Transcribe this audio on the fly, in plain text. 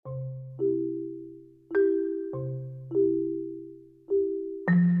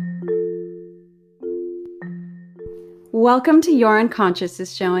Welcome to Your Unconscious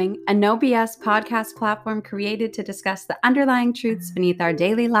is Showing, a no BS podcast platform created to discuss the underlying truths beneath our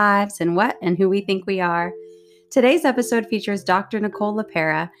daily lives and what and who we think we are. Today's episode features Dr. Nicole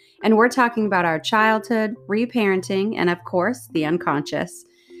Lepera, and we're talking about our childhood, reparenting, and of course, the unconscious.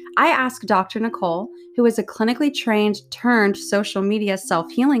 I asked Dr. Nicole, who is a clinically trained turned social media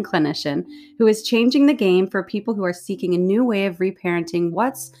self-healing clinician who is changing the game for people who are seeking a new way of reparenting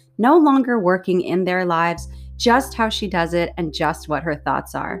what's no longer working in their lives, just how she does it and just what her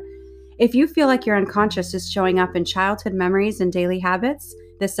thoughts are. If you feel like your unconscious is showing up in childhood memories and daily habits,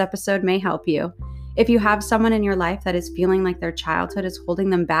 this episode may help you. If you have someone in your life that is feeling like their childhood is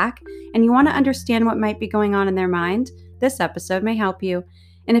holding them back and you want to understand what might be going on in their mind, this episode may help you.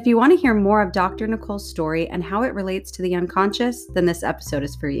 And if you want to hear more of Dr. Nicole's story and how it relates to the unconscious, then this episode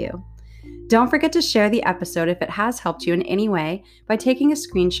is for you. Don't forget to share the episode if it has helped you in any way by taking a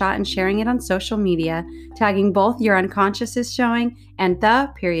screenshot and sharing it on social media, tagging both Your Unconscious is Showing and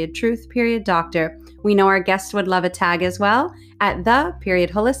the.truth.doctor. We know our guests would love a tag as well at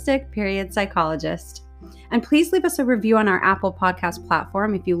the.holistic.psychologist. And please leave us a review on our Apple Podcast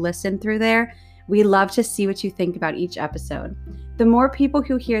platform if you listen through there. We love to see what you think about each episode. The more people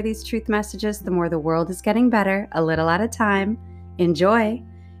who hear these truth messages, the more the world is getting better, a little at a time. Enjoy!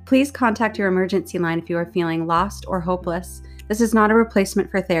 Please contact your emergency line if you are feeling lost or hopeless. This is not a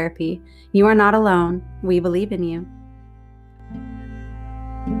replacement for therapy. You are not alone. We believe in you.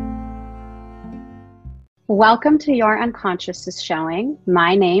 Welcome to Your Unconscious is Showing.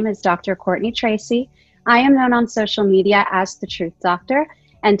 My name is Dr. Courtney Tracy. I am known on social media as the Truth Doctor.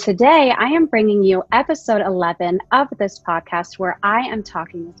 And today I am bringing you episode 11 of this podcast where I am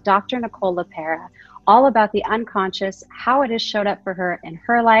talking with Dr. Nicole Lepera all about the unconscious, how it has showed up for her in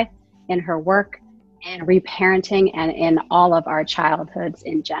her life, in her work, in reparenting, and in all of our childhoods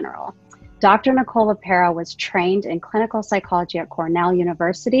in general. Dr. Nicole Lepera was trained in clinical psychology at Cornell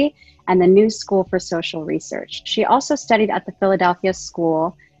University and the New School for Social Research. She also studied at the Philadelphia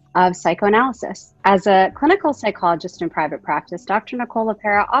School of Psychoanalysis. As a clinical psychologist in private practice, Dr. Nicole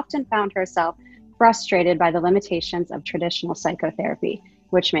Lepera often found herself frustrated by the limitations of traditional psychotherapy,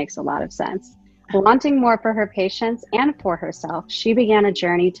 which makes a lot of sense. Wanting more for her patients and for herself, she began a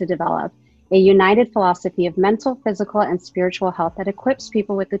journey to develop a united philosophy of mental, physical, and spiritual health that equips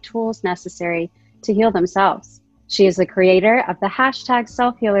people with the tools necessary to heal themselves. She is the creator of the hashtag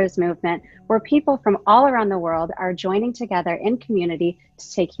Self-Healers movement, where people from all around the world are joining together in community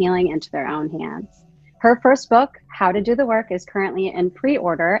to take healing into their own hands. Her first book, How to Do the Work, is currently in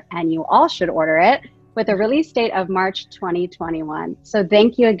pre-order, and you all should order it, with a release date of March 2021. So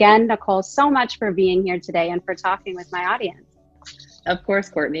thank you again, Nicole, so much for being here today and for talking with my audience. Of course,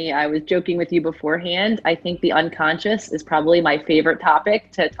 Courtney. I was joking with you beforehand. I think the unconscious is probably my favorite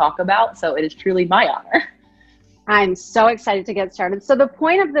topic to talk about, so it is truly my honor. I'm so excited to get started. So the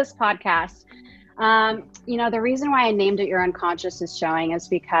point of this podcast, the reason why I named it Your Unconscious is Showing is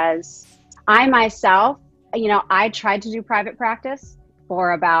because I myself, I tried to do private practice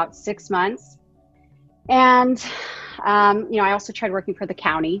for about 6 months. And, I also tried working for the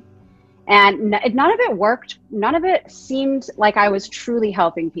county, and none of it worked. None of it seemed like I was truly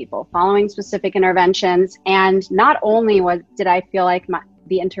helping people, following specific interventions. And not only did I feel like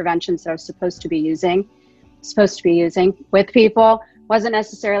the interventions that I was supposed to be using with people wasn't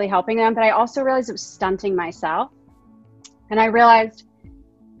necessarily helping them, but I also realized it was stunting myself. And I realized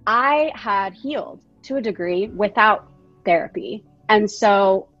I had healed to a degree without therapy.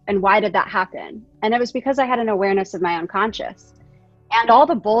 And why did that happen? And it was because I had an awareness of my unconscious and all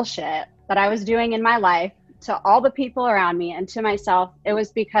the bullshit that I was doing in my life to all the people around me and to myself. It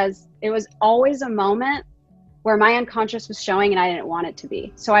was because it was always a moment where my unconscious was showing and I didn't want it to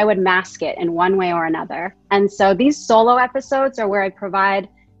be. So I would mask it in one way or another. And so these solo episodes are where I provide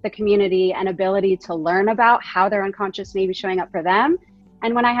the community an ability to learn about how their unconscious may be showing up for them.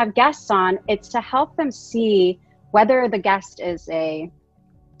 And when I have guests on, it's to help them see whether the guest is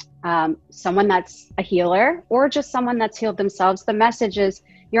someone that's a healer or just someone that's healed themselves. The message is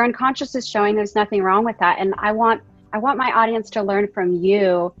your unconscious is showing. There's nothing wrong with that. And I want my audience to learn from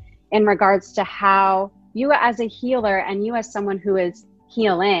you in regards to how you as a healer and you as someone who is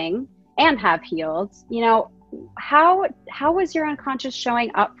healing and have healed, how was your unconscious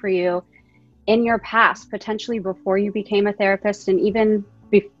showing up for you in your past, potentially before you became a therapist and then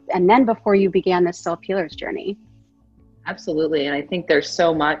before you began this self-healer's journey? Absolutely. And I think there's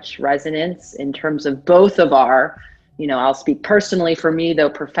so much resonance in terms of both of our, I'll speak personally for me, though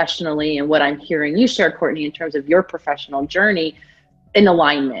professionally, and what I'm hearing you share, Courtney, in terms of your professional journey in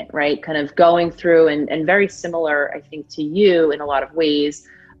alignment, right? Kind of going through and very similar, I think, to you in a lot of ways.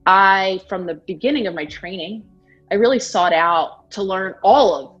 From the beginning of my training, I really sought out to learn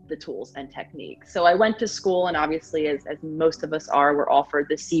all of the tools and techniques. So I went to school, and obviously, as most of us are, we're offered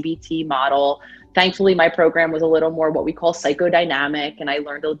the CBT model. Thankfully, my program was a little more what we call psychodynamic, and I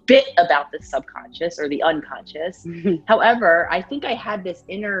learned a bit about the subconscious or the unconscious. However, I think I had this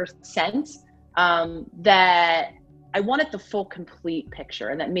inner sense that I wanted the full complete picture,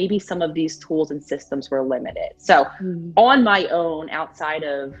 and that maybe some of these tools and systems were limited. So on my own, outside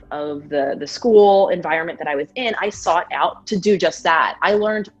of the school environment that I was in, I sought out to do just that. I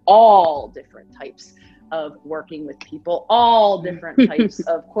learned all different types of working with people, all different types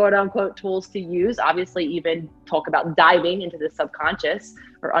of quote unquote tools to use. Obviously, even talk about diving into the subconscious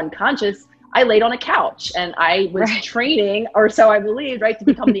or unconscious. I laid on a couch and I was training, or so I believed, right, to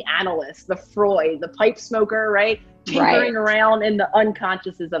become the analyst, the Freud, the pipe smoker, right? Tinkering around in the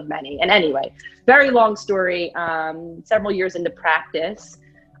unconsciouses of many. And anyway, very long story. Several years into practice,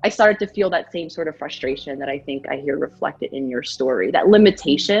 I started to feel that same sort of frustration that I think I hear reflected in your story, that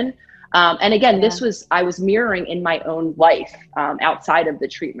limitation. And again, I was mirroring in my own life outside of the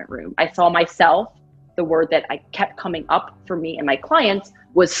treatment room. I saw myself, the word that I kept coming up for me and my clients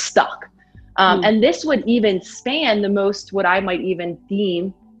was stuck. And this would even span the most, what I might even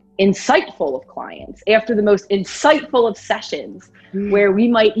deem insightful of clients, after the most insightful of sessions, where we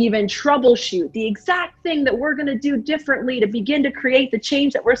might even troubleshoot the exact thing that we're going to do differently to begin to create the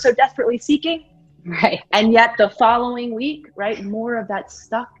change that we're so desperately seeking. Right. And yet the following week, right, more of that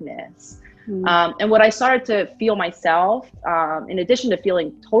stuckness. And what I started to feel myself, in addition to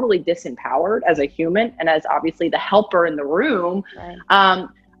feeling totally disempowered as a human and as obviously the helper in the room,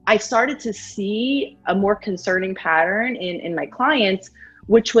 I started to see a more concerning pattern in my clients,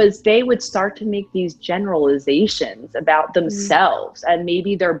 which was they would start to make these generalizations about themselves and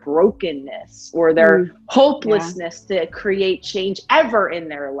maybe their brokenness or their hopelessness to create change ever in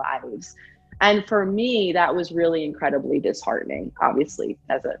their lives. And for me, that was really incredibly disheartening, obviously,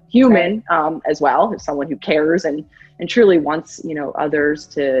 as a human, as well, as someone who cares and truly wants, you know, others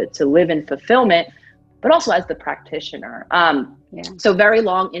to live in fulfillment, but also as the practitioner. So very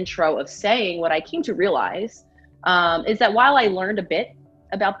long intro of saying what I came to realize is that while I learned a bit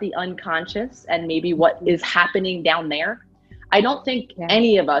about the unconscious and maybe what is happening down there, I don't think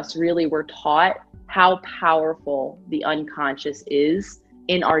any of us really were taught how powerful the unconscious is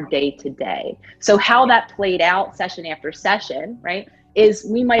in our day to day. So how that played out session after session, right, is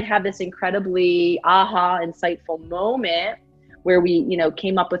we might have this incredibly insightful moment where we, you know,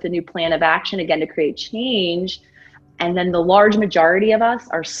 came up with a new plan of action again to create change. And then the large majority of us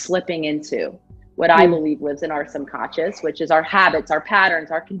are slipping into what I believe lives in our subconscious, which is our habits, our patterns,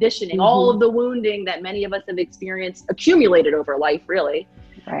 our conditioning, all of the wounding that many of us have experienced, accumulated over life, really.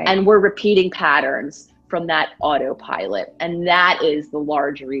 And we're repeating patterns from that autopilot. And that is the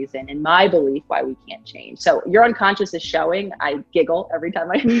large reason, in my belief, why we can't change. So your unconscious is showing. I giggle every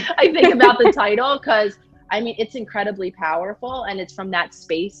time I think about the title, because I mean, it's incredibly powerful. And it's from that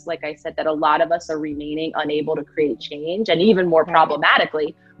space, like I said, that a lot of us are remaining unable to create change, and even more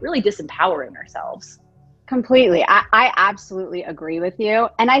problematically, really disempowering ourselves. Completely. I absolutely agree with you.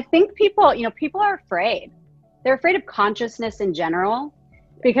 And I think people, you know, people are afraid. They're afraid of consciousness in general,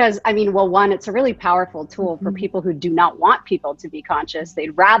 because I mean, well, one, it's a really powerful tool for people who do not want people to be conscious.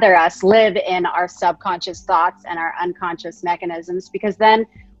 They'd rather us live in our subconscious thoughts and our unconscious mechanisms, because then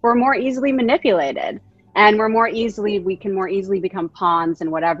we're more easily manipulated. And we can more easily become pawns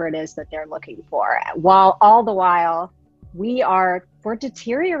in whatever it is that they're looking for. While all the while, we're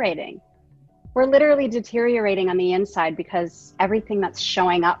deteriorating. We're literally deteriorating on the inside, because everything that's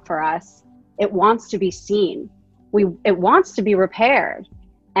showing up for us, it wants to be seen. It wants to be repaired,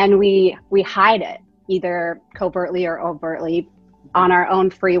 and we hide it, either covertly or overtly, on our own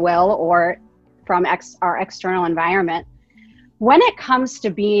free will or from our external environment. When it comes to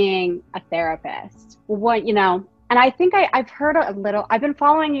being a therapist, what, you know, and I think I've heard a little, I've been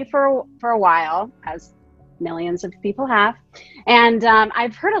following you for a while, as millions of people have. And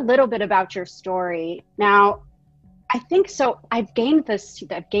I've heard a little bit about your story. Now, I think so. I've gained this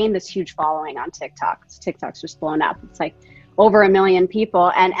huge following on TikTok. TikTok's just blown up. It's like over 1 million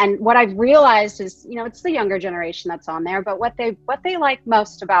people. And what I've realized is, you know, it's the younger generation that's on there, but what they like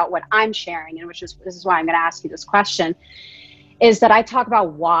most about what I'm sharing, and this is why I'm going to ask you this question, is that I talk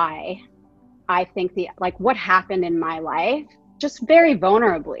about why I think what happened in my life, just very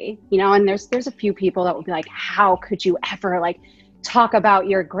vulnerably, you know, and there's a few people that will be like, how could you ever like talk about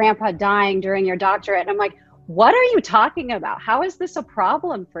your grandpa dying during your doctorate? And I'm like, what are you talking about? How is this a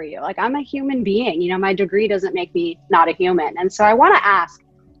problem for you? Like, I'm a human being, you know, my degree doesn't make me not a human. And so I want to ask,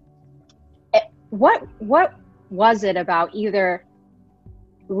 what was it about either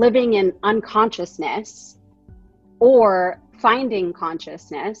living in unconsciousness or finding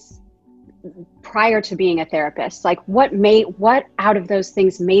consciousness prior to being a therapist? Like what out of those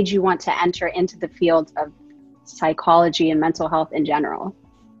things made you want to enter into the field of psychology and mental health in general?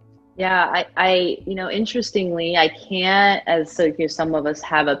 Yeah, interestingly, I can't, some of us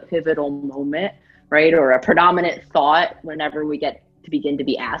have a pivotal moment, right? Or a predominant thought whenever we get to begin to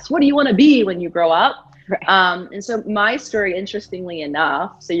be asked, what do you want to be when you grow up? Right. And so my story, interestingly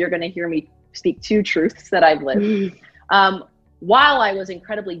enough, so you're going to hear me speak two truths that I've lived. While I was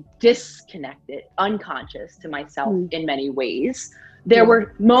incredibly disconnected, unconscious to myself in many ways, there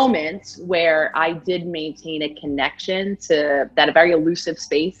were moments where I did maintain a connection to that very elusive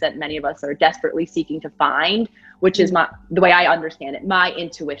space that many of us are desperately seeking to find, which is the way I understand it, my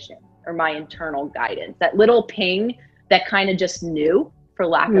intuition or my internal guidance, that little ping that kind of just knew, for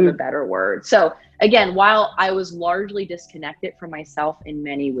lack of a better word. So again, while I was largely disconnected from myself in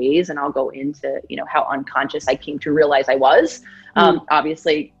many ways, and I'll go into, how unconscious I came to realize I was,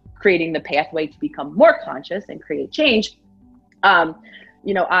 obviously creating the pathway to become more conscious and create change. I,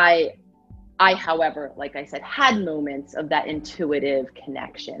 however, like I said, had moments of that intuitive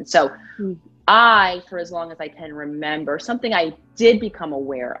connection. So I, for as long as I can remember, something I did become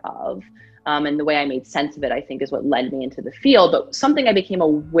aware of, and the way I made sense of it, I think, is what led me into the field. But something I became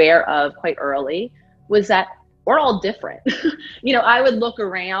aware of quite early was that we're all different. I would look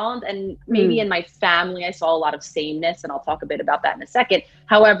around, and maybe in my family, I saw a lot of sameness, and I'll talk a bit about that in a second.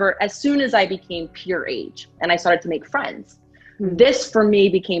 However, as soon as I became pure age and I started to make friends, this for me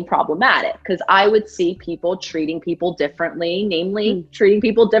became problematic, because I would see people treating people differently, namely treating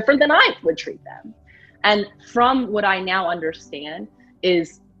people different than I would treat them. And from what I now understand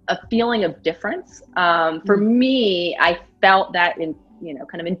is a feeling of difference. For me, I felt that kind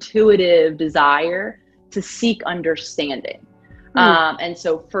of intuitive desire to seek understanding. And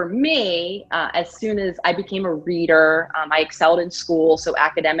so for me, as soon as I became a reader, I excelled in school. So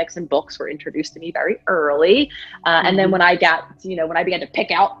academics and books were introduced to me very early. And then when I began to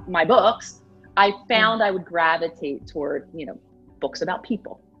pick out my books, I found I would gravitate toward, books about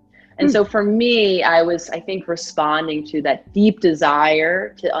people. And so for me, I was, I think, responding to that deep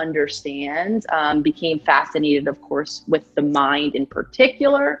desire to understand, became fascinated, of course, with the mind in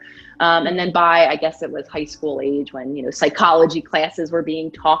particular. And then by, I guess it was high school age when, psychology classes were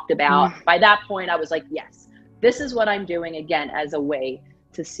being talked about. By that point, I was like, yes, this is what I'm doing, again, as a way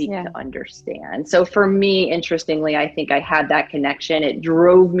to seek to understand. So for me, interestingly, I think I had that connection. It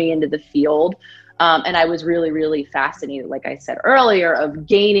drove me into the field. And I was really, really fascinated, like I said earlier, of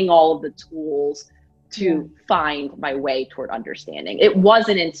gaining all of the tools to find my way toward understanding. It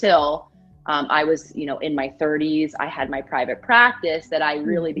wasn't until I was, in my 30s, I had my private practice, that I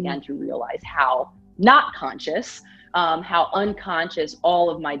really began to realize how not conscious, how unconscious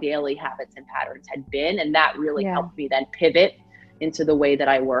all of my daily habits and patterns had been. And that really helped me then pivot into the way that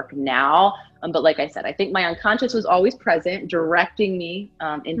I work now. But like I said, I think my unconscious was always present, directing me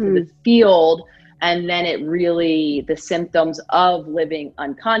into the field. And then it really, the symptoms of living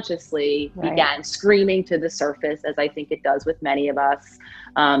unconsciously began screaming to the surface, as I think it does with many of us.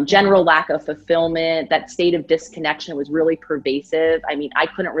 General lack of fulfillment, that state of disconnection was really pervasive. I mean, I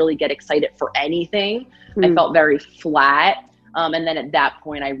couldn't really get excited for anything. I felt very flat. And then at that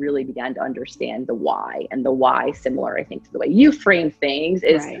point, I really began to understand the why. And the why, similar, I think, to the way you frame things,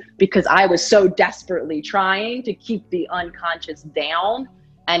 is because I was so desperately trying to keep the unconscious down.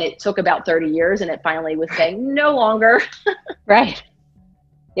 And it took about 30 years, and it finally was saying no longer. Right.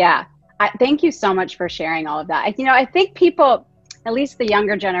 Yeah. Thank you so much for sharing all of that. I think people, at least the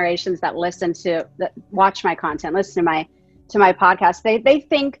younger generations that watch my content, listen to my podcast, they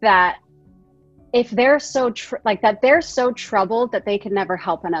think that if they're so they're so troubled that they can never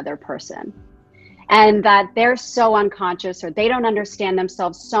help another person, and that they're so unconscious, or they don't understand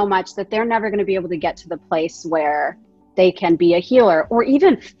themselves so much that they're never going to be able to get to the place where they can be a healer or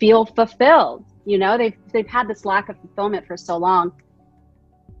even feel fulfilled. They've had this lack of fulfillment for so long.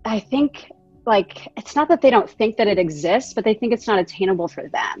 I think, it's not that they don't think that it exists, but they think it's not attainable for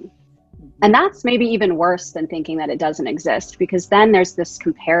them. And that's maybe even worse than thinking that it doesn't exist, because then there's this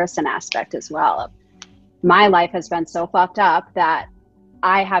comparison aspect as well of, my life has been so fucked up that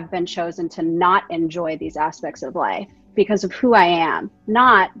I have been chosen to not enjoy these aspects of life because of who I am,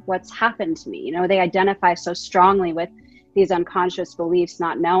 not what's happened to me. They identify so strongly with these unconscious beliefs,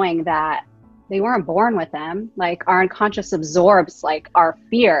 not knowing that they weren't born with them. Our unconscious absorbs our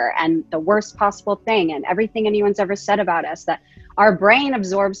fear and the worst possible thing and everything anyone's ever said about us, that our brain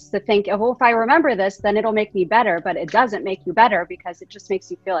absorbs to think, oh, if I remember this, then it'll make me better. But it doesn't make you better, because it just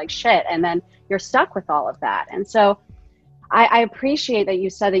makes you feel like shit. And then you're stuck with all of that. And so I appreciate that you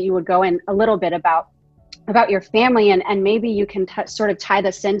said that you would go in a little bit about about your family, and maybe you can sort of tie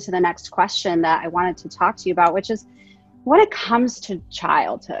this into the next question that I wanted to talk to you about, which is when it comes to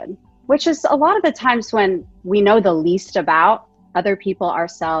childhood, which is a lot of the times when we know the least about other people,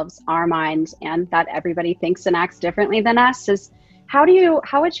 ourselves, our minds, and that everybody thinks and acts differently than us, is how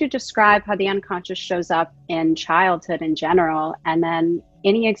would you describe how the unconscious shows up in childhood in general, and then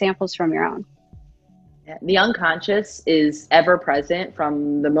any examples from your own? The unconscious is ever present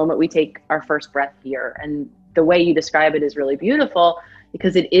from the moment we take our first breath here. And the way you describe it is really beautiful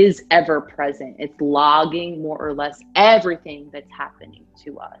because it is ever present. It's logging more or less everything that's happening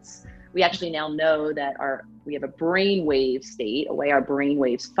to us. We actually now know that we have a brainwave state, a way our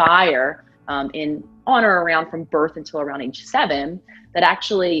brainwaves fire on or around from birth until around age 7, that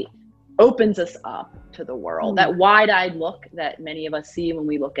actually opens us up to the world. That wide-eyed look that many of us see when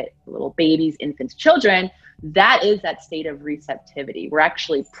we look at little babies, infants, children, that is that state of receptivity. We're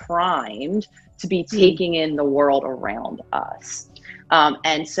actually primed to be taking in the world around us.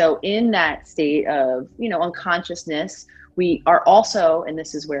 And so in that state of, unconsciousness, we are also, and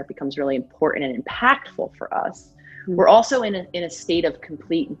this is where it becomes really important and impactful for us, we're also in a state of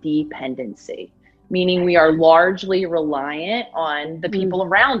complete dependency. Meaning we are largely reliant on the people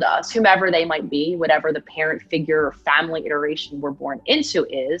around us, whomever they might be, whatever the parent figure or family iteration we're born into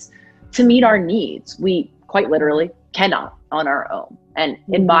is, to meet our needs. We quite literally cannot on our own. And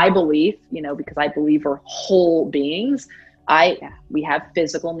in my belief, because I believe we're whole beings, we have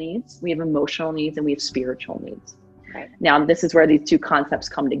physical needs, we have emotional needs, and we have spiritual needs. Right. Now, this is where these two concepts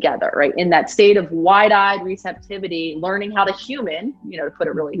come together, right? In that state of wide-eyed receptivity, learning how to human, to put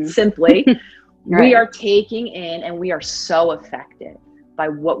it really simply, we are taking in, and we are so affected by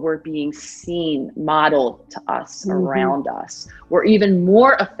what we're being seen modeled to us around us. We're even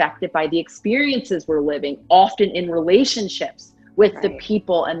more affected by the experiences we're living, often in relationships with the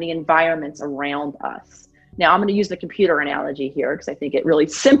people and the environments around us. Now, I'm going to use the computer analogy here because I think it really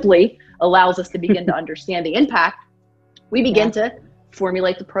simply allows us to begin to understand the impact. We begin to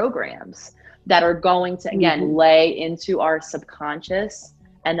formulate the programs that are going to, again, lay into our subconscious,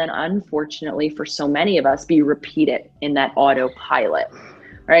 and then unfortunately for so many of us, be repeated in that autopilot,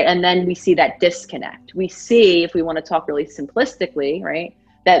 right? And then we see that disconnect. We see, if we want to talk really simplistically, right,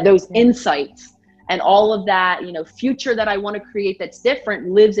 that those insights and all of that, future that I want to create that's different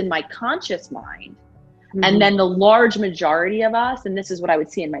lives in my conscious mind. And then the large majority of us, and this is what I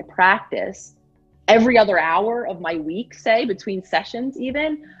would see in my practice, every other hour of my week, say between sessions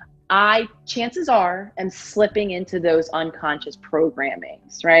even, chances are, am slipping into those unconscious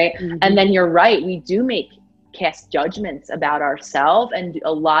programmings, right? And then you're right, we do cast judgments about ourselves, and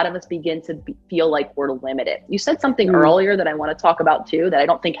a lot of us begin to feel like we're limited. You said something earlier that I want to talk about too, that I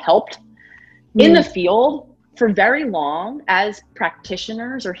don't think helped. In the field, for very long, as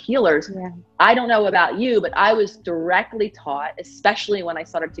practitioners or healers, I don't know about you, but I was directly taught, especially when I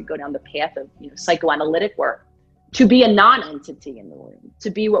started to go down the path of psychoanalytic work, to be a non-entity in the room, to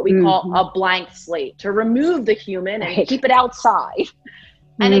be what we call a blank slate, to remove the human and keep it outside.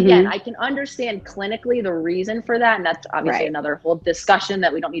 And again, I can understand clinically the reason for that. And that's obviously another whole discussion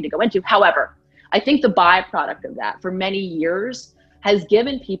that we don't need to go into. However, I think the byproduct of that for many years has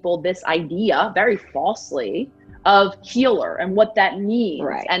given people this idea, very falsely, of healer and what that means.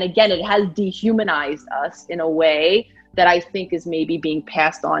 And again, it has dehumanized us in a way that I think is maybe being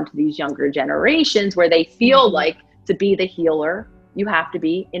passed on to these younger generations, where they feel like to be the healer, you have to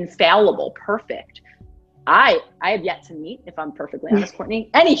be infallible, perfect. I have yet to meet, if I'm perfectly honest, Courtney,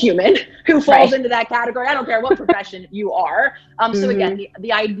 any human who falls into that category. I don't care what profession you are. So again,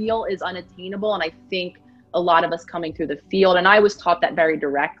 the ideal is unattainable. And I think a lot of us coming through the field, and I was taught that very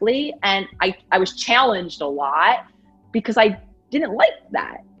directly, and I was challenged a lot because I didn't like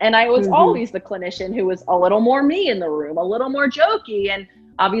that. And I was always the clinician who was a little more me in the room, a little more jokey. And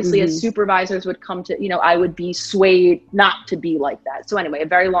obviously as supervisors would come to, I would be swayed not to be like that. So anyway, a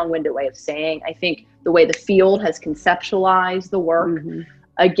very long-winded way of saying, I think the way the field has conceptualized the work,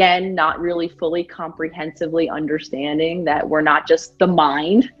 again, not really fully comprehensively understanding that we're not just the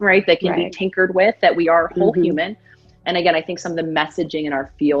mind, right, that can be tinkered with, that we are whole human. And again, I think some of the messaging in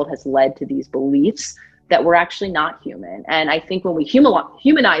our field has led to these beliefs that we're actually not human. And I think when we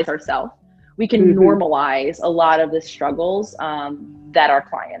humanize ourselves, we can normalize a lot of the struggles that our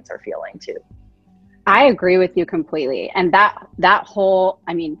clients are feeling too. I agree with you completely. And that whole,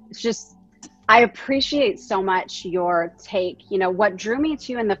 it's just, I appreciate so much your take. What drew me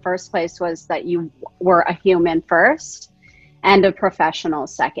to you in the first place was that you were a human first and a professional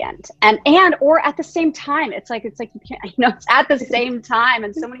second, or at the same time. It's like you can't, it's at the same time.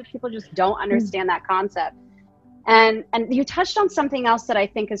 And so many people just don't understand that concept. And you touched on something else that I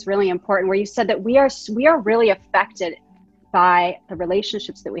think is really important, where you said that we are really affected by the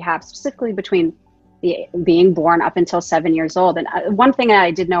relationships that we have, specifically between being born up until 7 years old. And one thing that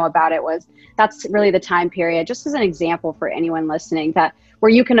I did know about it was that's really the time period, just as an example for anyone listening, that where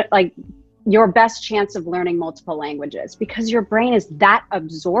you can, like, your best chance of learning multiple languages, because your brain is that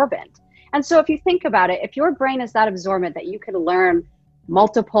absorbent. And so if you think about it, if your brain is that absorbent that you could learn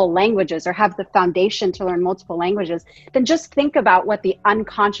multiple languages or have the foundation to learn multiple languages, then just think about what the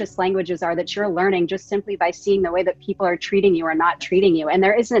unconscious languages are that you're learning just simply by seeing the way that people are treating you or not treating you. And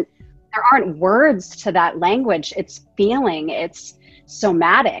there aren't words to that language. It's feeling, it's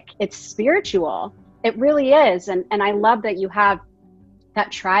somatic, it's spiritual. It really is. And I love that you have that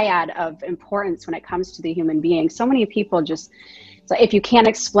triad of importance when it comes to the human being. So many people just, so if you can't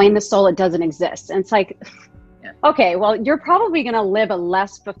explain the soul, it doesn't exist. And it's like, okay, well, you're probably going to live a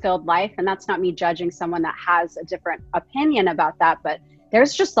less fulfilled life. And that's not me judging someone that has a different opinion about that. But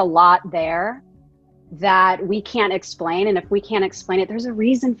there's just a lot there that we can't explain. And if we can't explain it, there's a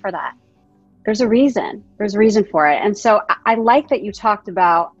reason for that. There's a reason for it. And so I like that you talked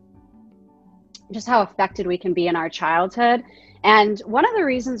about just how affected we can be in our childhood. And one of the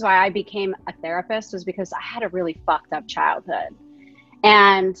reasons why I became a therapist was because I had a really fucked up childhood.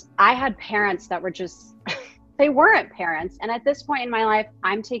 And I had parents that were just, they weren't parents. And at this point in my life,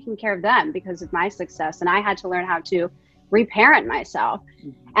 I'm taking care of them because of my success. And I had to learn how to reparent myself.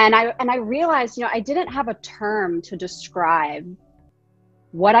 And I realized, I didn't have a term to describe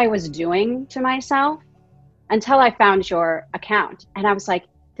what I was doing to myself until I found your account. And I was like,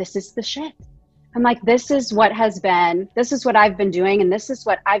 this is the shit. I'm like, this is what I've been doing. And this is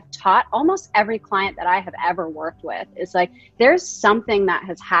what I've taught almost every client that I have ever worked with. It's like, there's something that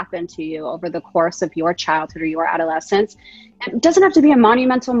has happened to you over the course of your childhood or your adolescence. It doesn't have to be a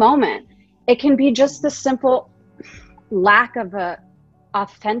monumental moment. It can be just the simple lack of a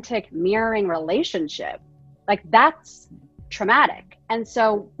authentic mirroring relationship. Like, that's traumatic. And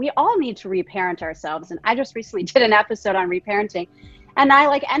so we all need to reparent ourselves. And I just recently did an episode on reparenting. And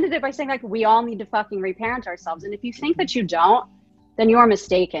I ended it by saying, we all need to fucking reparent ourselves. And if you think that you don't, then you're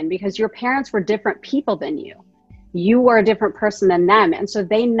mistaken, because your parents were different people than you. You were a different person than them. And so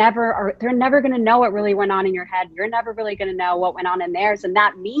they're never going to know what really went on in your head. You're never really going to know what went on in theirs. And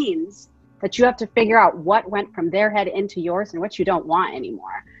that means that you have to figure out what went from their head into yours and what you don't want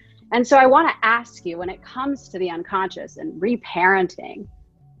anymore. And so I want to ask you, when it comes to the unconscious and reparenting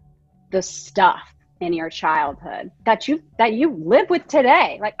the stuff in your childhood that you live with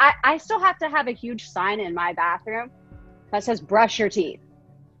today. Like, I still have to have a huge sign in my bathroom that says brush your teeth,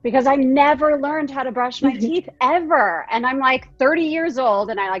 because I never learned how to brush my teeth ever. And I'm 30 years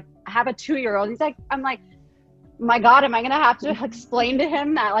old and I have a 2-year-old. I'm like, my God, am I going to have to explain to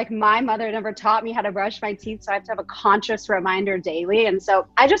him that my mother never taught me how to brush my teeth? So I have to have a conscious reminder daily. And so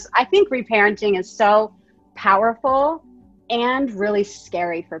I think reparenting is so powerful and really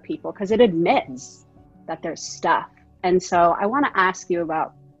scary for people, because it admits that there's stuff. And so I want to ask you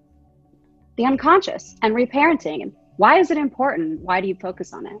about the unconscious and reparenting, and why is it important? Why do you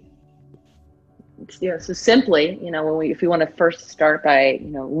focus on it? Yeah, so simply, if we want to first start by,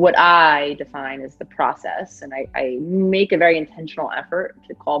 what I define as the process, and I make a very intentional effort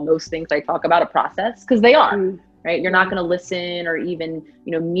to call most things I talk about a process, because they are, right? You're not going to listen or even,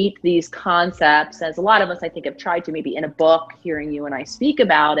 meet these concepts, as a lot of us, I think, have tried to, maybe in a book, hearing you and I speak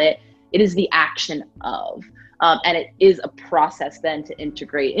about it. It is the action of, and it is a process then to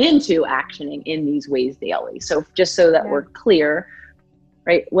integrate into actioning in these ways daily. So just so that we're clear,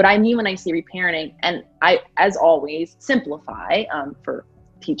 right? What I mean when I say reparenting, and I, as always, simplify for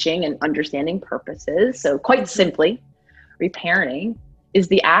teaching and understanding purposes. So quite simply, reparenting is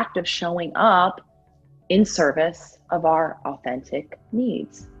the act of showing up in service of our authentic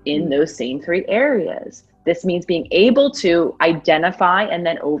needs in those same 3 areas. This means being able to identify and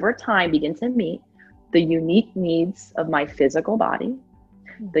then over time begin to meet the unique needs of my physical body,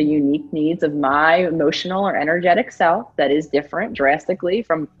 the unique needs of my emotional or energetic self that is different drastically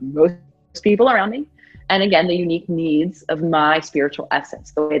from most people around me. And again, the unique needs of my spiritual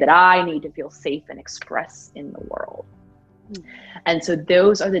essence, the way that I need to feel safe and express in the world. And so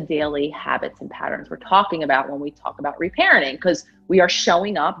those are the daily habits and patterns we're talking about when we talk about reparenting, because we are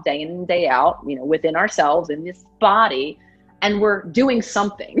showing up day in and day out, within ourselves in this body, and we're doing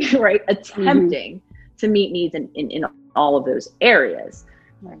something, right? Attempting to meet needs in all of those areas.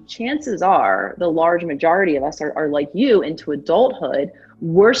 Chances are the large majority of us are like you into adulthood.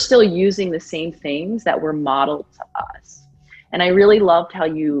 We're still using the same things that were modeled to us. And I really loved how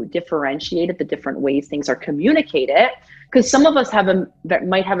you differentiated the different ways things are communicated, because some of us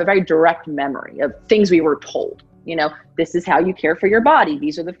might have a very direct memory of things we were told, This is how you care for your body.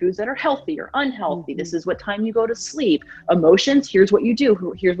 These are the foods that are healthy or unhealthy. This is what time you go to sleep. Emotions, here's what you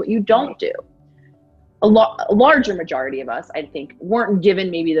do. Here's what you don't do. A larger majority of us, I think, weren't given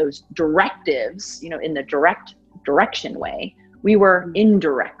maybe those directives, in the direction way. We were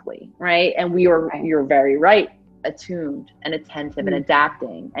indirectly, right? And you're very right, attuned and attentive and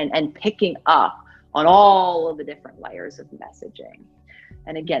adapting and picking up on all of the different layers of messaging.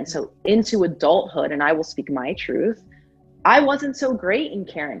 And again, so into adulthood, and I will speak my truth, I wasn't so great in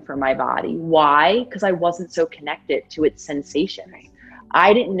caring for my body. Why? Because I wasn't so connected to its sensations.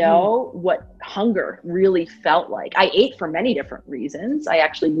 I didn't know what hunger really felt like. I ate for many different reasons. I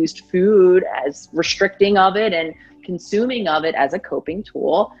actually used food as restricting of it and consuming of it as a coping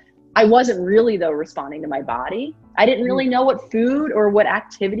tool. I wasn't really, though, responding to my body. I didn't really know what food or what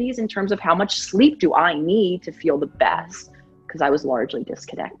activities in terms of how much sleep do I need to feel the best, because I was largely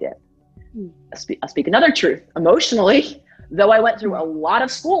disconnected. I'll speak another truth. Emotionally, though I went through a lot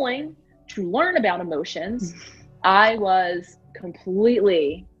of schooling to learn about emotions, I was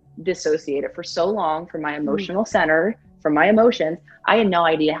completely dissociated for so long from my emotional center, from my emotions. I had no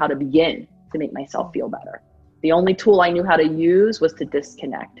idea how to begin to make myself feel better. The only tool I knew how to use was to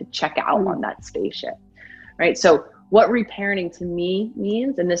disconnect, to check out on that spaceship, right? So what reparenting to me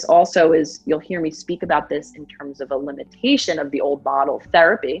means, and this also is, you'll hear me speak about this in terms of a limitation of the old model of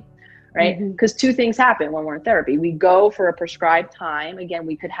therapy, right? Because two things happen when we're in therapy. We go for a prescribed time. Again,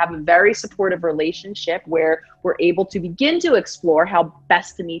 we could have a very supportive relationship where we're able to begin to explore how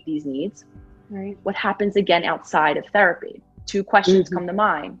best to meet these needs. Right. What happens again outside of therapy? Two questions come to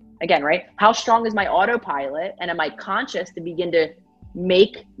mind. Again, right? How strong is my autopilot? And am I conscious to begin to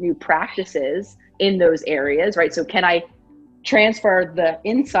make new practices in those areas, right? So can I transfer the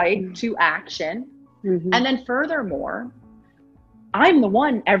insight to action? And then furthermore, I'm the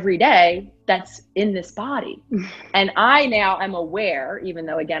one every day that's in this body. And I now am aware, even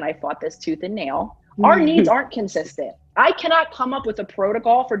though, again, I fought this tooth and nail, our needs aren't consistent. I cannot come up with a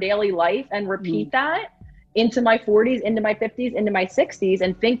protocol for daily life and repeat that into my 40s, into my 50s, into my 60s,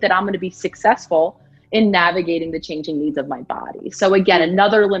 and think that I'm going to be successful in navigating the changing needs of my body. So again,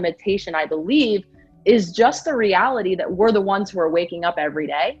 another limitation, I believe, is just the reality that we're the ones who are waking up every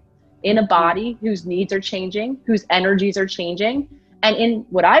day in a body whose needs are changing, whose energies are changing, and in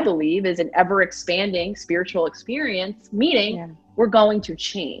what I believe is an ever expanding spiritual experience, meaning we're going to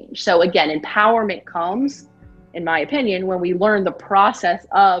change. So again, empowerment comes, in my opinion, when we learn the process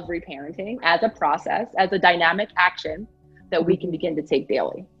of reparenting as a process, as a dynamic action that we can begin to take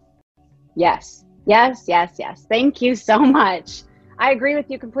daily. Yes. Thank you so much. I agree with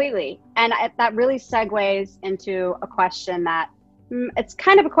you completely. And that really segues into a question that, it's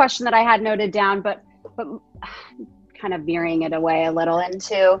kind of a question that I had noted down, but kind of veering it away a little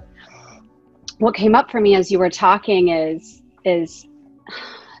into what came up for me as you were talking is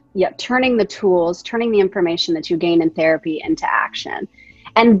turning the tools, turning the information that you gain in therapy into action.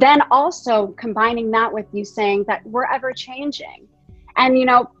 And then also combining that with you saying that we're ever changing. And,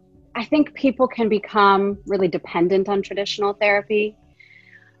 I think people can become really dependent on traditional therapy.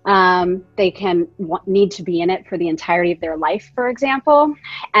 They can need to be in it for the entirety of their life, for example.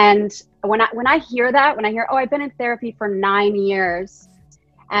 And when I hear that, oh, I've been in therapy for 9 years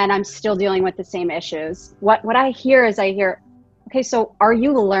and I'm still dealing with the same issues. What I hear is, okay, so are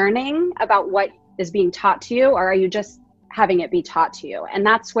you learning about what is being taught to you, or are you just having it be taught to you? And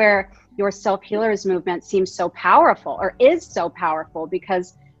that's where your self-healers movement seems so powerful, or is so powerful,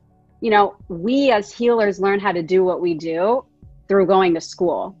 because, we as healers learn how to do what we do through going to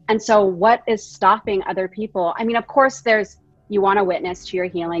school. And so what is stopping other people? I mean, of course, you want a witness to your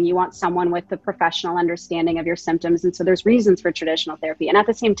healing. You want someone with the professional understanding of your symptoms. And so there's reasons for traditional therapy. And at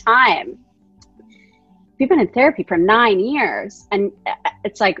the same time, if you've been in therapy for 9 years and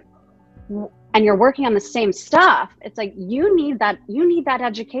it's like, and you're working on the same stuff, it's like, you need that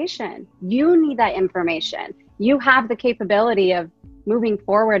education. You need that information. You have the capability of moving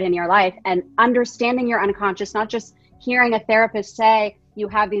forward in your life and understanding your unconscious, not just hearing a therapist say, you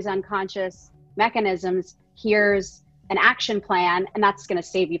have these unconscious mechanisms, here's an action plan, and that's going to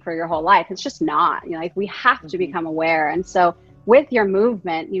save you for your whole life. It's just not, we have to become aware. And so with your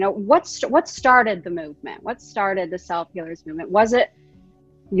movement, what started the movement? What started the self-healers movement? Was it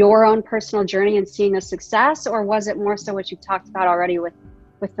your own personal journey and seeing the success, or was it more so what you've talked about already with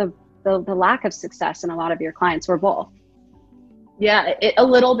the lack of success in a lot of your clients, or both? Yeah, a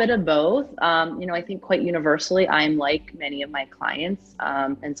little bit of both. I think quite universally, I'm like many of my clients,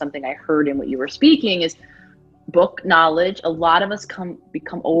 and something I heard in what you were speaking is book knowledge, a lot of us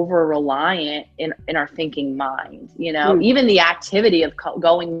become over reliant in our thinking mind. Even the activity of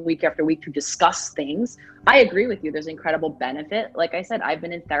going week after week to discuss things. I agree with you. There's incredible benefit. Like I said, I've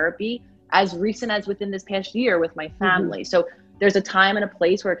been in therapy as recent as within this past year with my family. So there's a time and a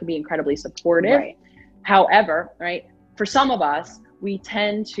place where it can be incredibly supportive. Right. However, right, for some of us, we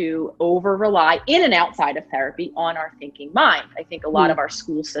tend to over rely in and outside of therapy on our thinking mind. I think a lot of our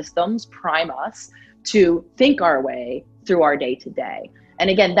school systems prime us to think our way through our day to day. And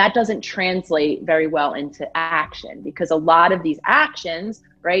again, that doesn't translate very well into action, because a lot of these actions,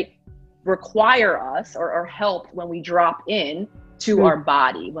 right, require us or help when we drop in to our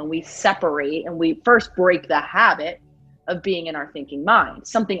body, when we separate and we first break the habit of being in our thinking mind.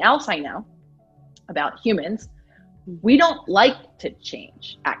 Something else I know about humans, we don't like to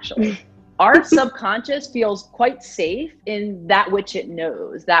change, actually. Our subconscious feels quite safe in that which it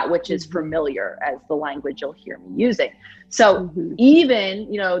knows, that which is familiar, as the language you'll hear me using. So even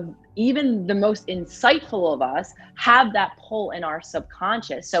the most insightful of us have that pull in our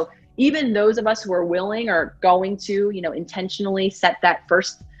subconscious. So even those of us who are willing or going to, intentionally set that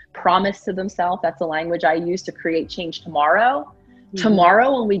first promise to themselves, that's the language I use, to create change tomorrow.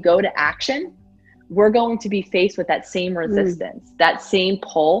 Tomorrow, when we go to action, we're going to be faced with that same resistance, that same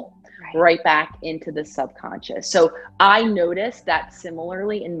pull right back into the subconscious. So I noticed that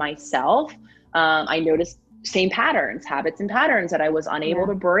similarly in myself. I noticed same patterns, habits and patterns that I was unable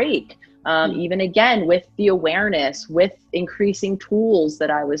to break. Even again, with the awareness, with increasing tools that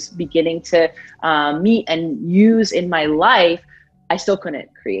I was beginning to meet and use in my life, I still couldn't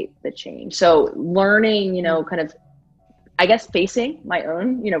create the change. So learning, kind of, I guess, facing my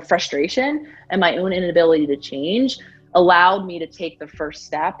own, frustration and my own inability to change allowed me to take the first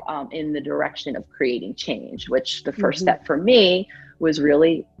step in the direction of creating change, which the first step for me was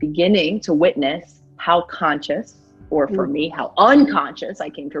really beginning to witness how conscious, or for me, how unconscious I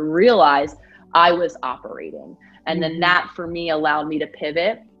came to realize I was operating. And then that for me allowed me to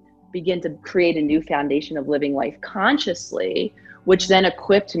pivot, begin to create a new foundation of living life consciously, which then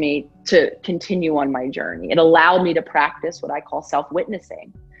equipped me to continue on my journey. It allowed me to practice what I call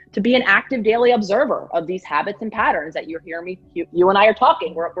self-witnessing, to be an active daily observer of these habits and patterns that you're hearing me, you and I are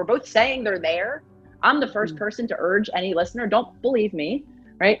talking. We're both saying they're there. I'm the first person to urge any listener, don't believe me,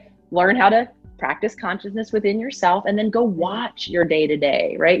 right? Learn how to practice consciousness within yourself, and then go watch your day to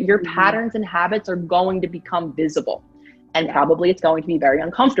day, right? Your patterns and habits are going to become visible, and probably it's going to be very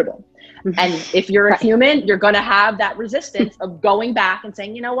uncomfortable. And if you're a human, you're going to have that resistance of going back and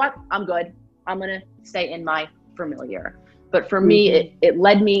saying, you know what, I'm good. I'm going to stay in my familiar. But for me, it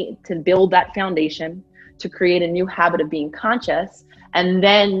led me to build that foundation, to create a new habit of being conscious. And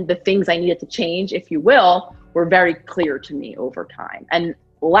then the things I needed to change, if you will, were very clear to me over time, and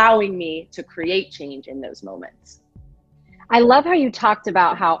allowing me to create change in those moments. I love how you talked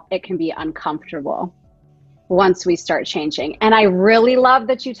about how it can be uncomfortable once we start changing. And I really love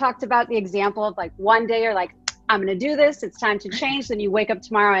that you talked about the example of, like, one day you're like, I'm going to do this. It's time to change. Then you wake up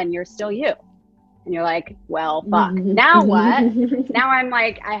tomorrow and you're still you. And you're like, well, fuck, now what? Now I'm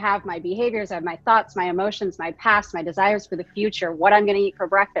like, I have my behaviors, I have my thoughts, my emotions, my past, my desires for the future, what I'm going to eat for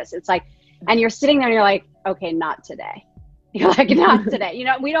breakfast. It's like, and you're sitting there and you're like, okay, not today. You're like, not today.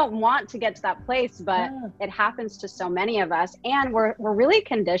 We don't want to get to that place, but it happens to so many of us. And we're really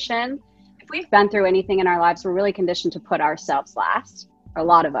conditioned. If we've been through anything in our lives, we're really conditioned to put ourselves last. A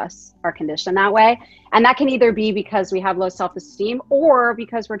lot of us are conditioned that way. And that can either be because we have low self-esteem, or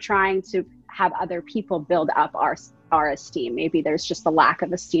because we're trying to have other people build up our esteem. Maybe there's just a lack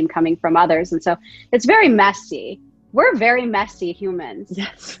of esteem coming from others. And so it's very messy. We're very messy humans.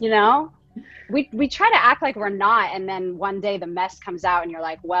 Yes. We try to act like we're not, and then one day the mess comes out and you're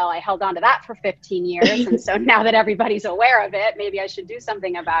like, well, I held on to that for 15 years. And so now that everybody's aware of it, maybe I should do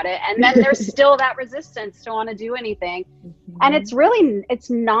something about it. And then there's still that resistance to want to do anything. And it's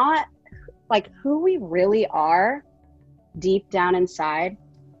not like who we really are deep down inside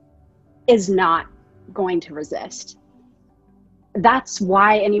is not going to resist. That's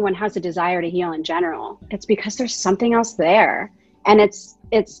why anyone has a desire to heal in general. It's because there's something else there. And it's,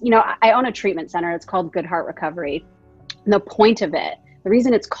 I own a treatment center. It's called Good Heart Recovery. And the point of it, the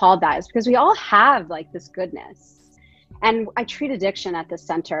reason it's called that is because we all have like this goodness. And I treat addiction at this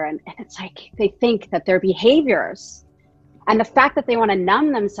center, and it's like, they think that their behaviors and the fact that they want to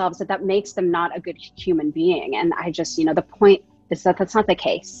numb themselves, that makes them not a good human being. And I just, the point is that that's not the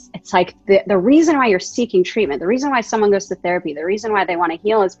case. It's like the reason why you're seeking treatment, the reason why someone goes to therapy, the reason why they want to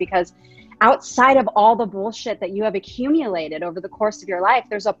heal is because outside of all the bullshit that you have accumulated over the course of your life,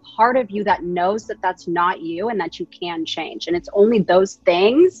 there's a part of you that knows that that's not you and that you can change. And it's only those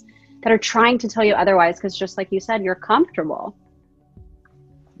things that are trying to tell you otherwise, because just like you said, you're comfortable.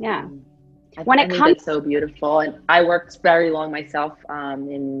 Yeah. I think that's so beautiful. And I worked very long myself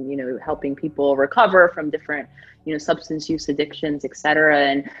in, helping people recover from different, substance use addictions, et cetera.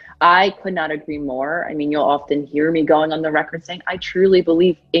 And I could not agree more. I mean, you'll often hear me going on the record saying, I truly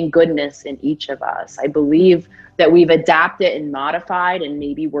believe in goodness in each of us. I believe that we've adapted and modified, and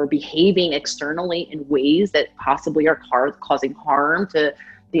maybe we're behaving externally in ways that possibly are causing harm to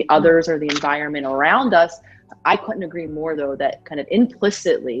the others or the environment around us. I couldn't agree more, though, that kind of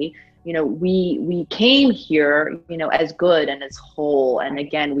implicitly, we came here, as good and as whole. And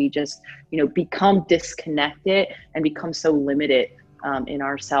again, we just, become disconnected and become so limited in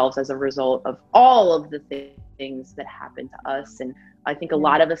ourselves as a result of all of the things that happen to us. And I think a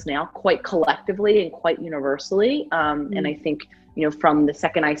lot of us now, quite collectively and quite universally. And I think, from the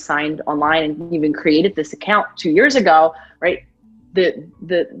second I signed online and even created this account 2 years ago, right?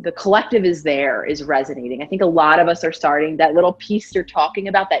 The collective is resonating. I think a lot of us are starting that little piece you're talking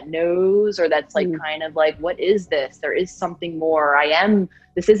about, that knows, or that's like kind of like, what is this? There is something more.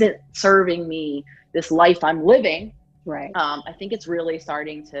 This isn't serving me, this life I'm living. Right. I think it's really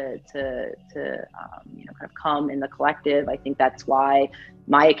starting to kind of come in the collective. I think that's why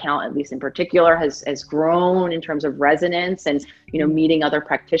my account, at least in particular, has grown in terms of resonance, and meeting other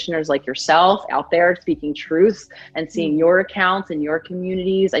practitioners like yourself out there speaking truth and seeing your accounts and your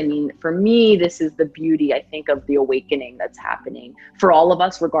communities. I mean, for me, this is the beauty, I think, of the awakening that's happening for all of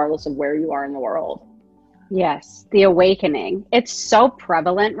us, regardless of where you are in the world. Yes, the awakening. It's so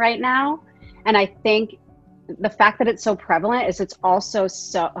prevalent right now, and I think the fact that it's so prevalent is it's also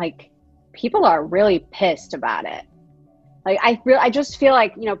so, like, people are really pissed about it. Like, I just feel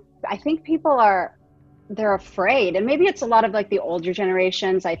like, I think people they're afraid, and maybe it's a lot of like the older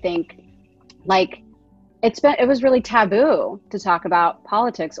generations. I think like it was really taboo to talk about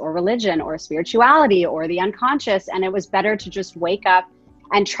politics or religion or spirituality or the unconscious. And it was better to just wake up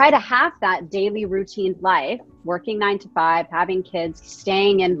and try to have that daily routine life, working 9 to 5, having kids,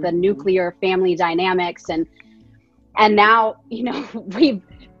 staying in the nuclear family dynamics. And now,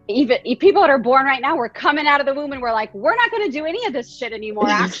 people that are born right now, we're coming out of the womb and we're like, we're not going to do any of this shit anymore,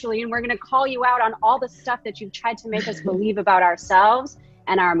 actually. And we're going to call you out on all the stuff that you've tried to make us believe about ourselves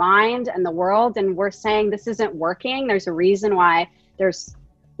and our mind and the world. And we're saying this isn't working. There's a reason why there's,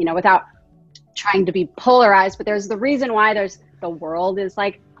 without trying to be polarized, but there's the reason why the world is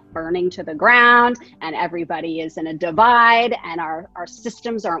like burning to the ground and everybody is in a divide and our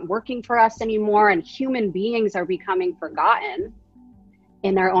systems aren't working for us anymore. And human beings are becoming forgotten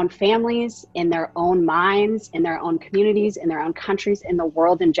in their own families, in their own minds, in their own communities, in their own countries, in the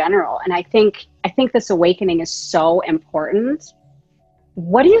world in general. And I think this awakening is so important.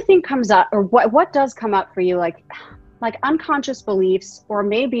 What do you think comes up, or what does come up for you, like unconscious beliefs, or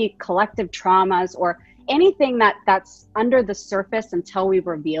maybe collective traumas, or anything that's under the surface until we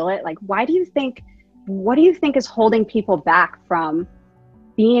reveal it? Like, what do you think is holding people back from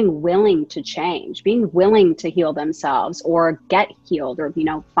being willing to change, being willing to heal themselves or get healed, or,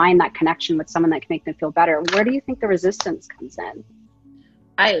 find that connection with someone that can make them feel better? Where do you think the resistance comes in?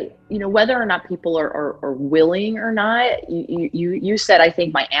 Whether or not people are willing or not, you said, I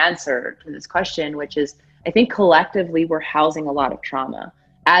think, my answer to this question, which is, I think collectively we're housing a lot of trauma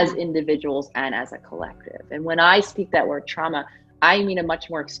as individuals and as a collective. And when I speak that word trauma, I mean a much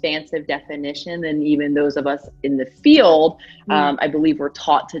more expansive definition than even those of us in the field, I believe, were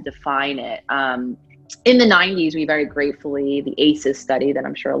taught to define it. In the 90s, we very gratefully, the ACEs study that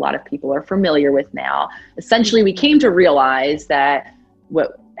I'm sure a lot of people are familiar with now, essentially we came to realize that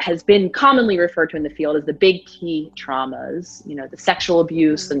what has been commonly referred to in the field as the big T traumas, the sexual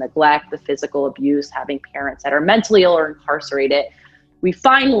abuse, the neglect, the physical abuse, having parents that are mentally ill or incarcerated. We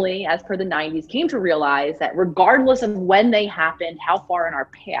finally, as per the 90s, came to realize that regardless of when they happened, how far in our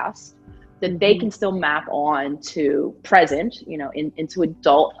past, that they can still map on to present, into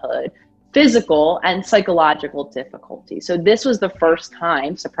adulthood, physical and psychological difficulty. So this was the first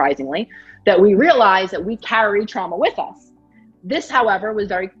time, surprisingly, that we realized that we carry trauma with us. This, however, was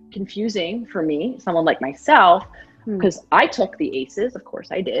very confusing for me, someone like myself, because I took the ACEs, of course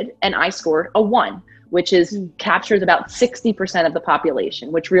I did, and I scored a 1. Which captures about 60% of the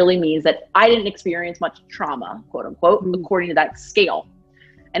population, which really means that I didn't experience much trauma, quote unquote, according to that scale.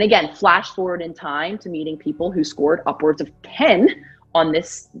 And again, flash forward in time to meeting people who scored upwards of 10 on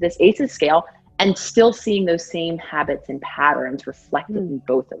this ACEs scale, and still seeing those same habits and patterns reflected in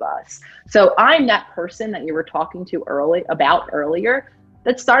both of us. So I'm that person that you were talking to earlier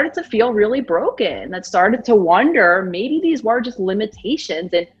that started to feel really broken, that started to wonder maybe these were just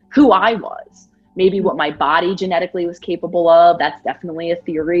limitations in who I was. maybe what my body genetically was capable of. That's definitely a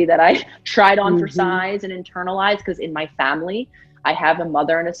theory that I tried on for size and internalized, because in my family, I have a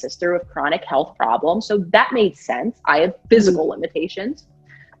mother and a sister with chronic health problems. So that made sense. I have physical limitations.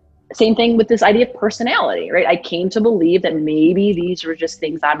 Same thing with this idea of personality, right? I came to believe that maybe these are just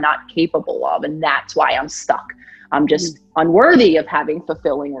things I'm not capable of, and that's why I'm stuck. I'm just unworthy of having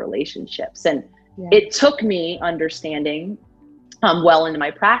fulfilling relationships. And it took me understanding well into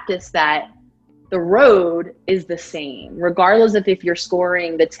my practice that the road is the same, regardless of if you're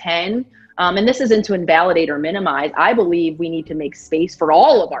scoring the 10. And this isn't to invalidate or minimize. I believe we need to make space for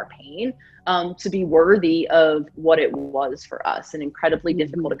all of our pain to be worthy of what it was for us. An incredibly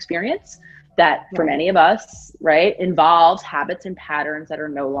difficult experience that for many of us, right, involves habits and patterns that are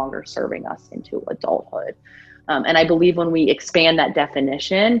no longer serving us into adulthood. And I believe when we expand that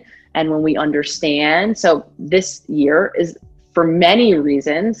definition and when we understand, so this year is, for many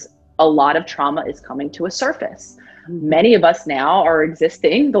reasons, a lot of trauma is coming to a surface. Many of us now are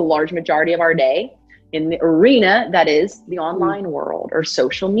existing the large majority of our day in the arena that is the online world or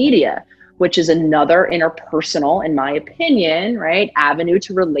social media, which is another interpersonal, in my opinion, right, avenue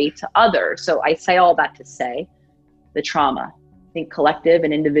to relate to others. So I say all that to say the trauma. I think collective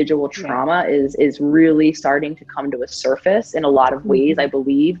and individual trauma is really starting to come to a surface in a lot of ways. I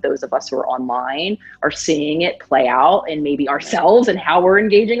believe those of us who are online are seeing it play out in maybe ourselves and how we're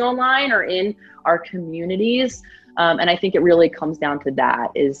engaging online or in our communities. And I think it really comes down to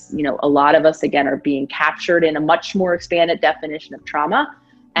that is, you know, a lot of us, again, are being captured in a much more expanded definition of trauma.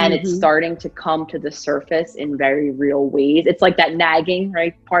 And it's starting to come to the surface in very real ways. It's like that nagging,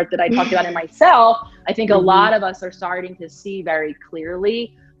 right, part that I talked about in myself. I think a lot of us are starting to see very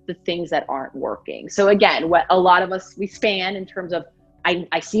clearly the things that aren't working. So again, what a lot of us, we span in terms of,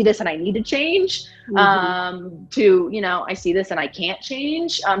 I see this and I need to change, to, you know, I see this and I can't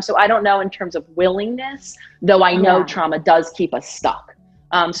change. So I don't know in terms of willingness, though I know trauma does keep us stuck.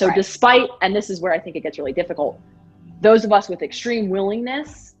 So despite, and this is where I think it gets really difficult, those of us with extreme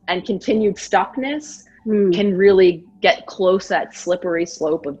willingness and continued stuckness can really get close to that slippery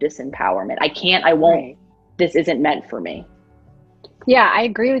slope of disempowerment. I can't, I won't, this isn't meant for me. Yeah, I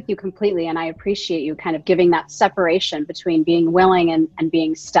agree with you completely. And I appreciate you kind of giving that separation between being willing and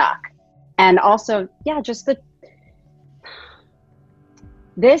being stuck. And also, just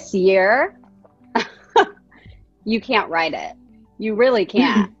this year, you can't write it. You really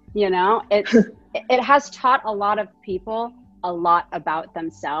can't, you know, it has taught a lot of people a lot about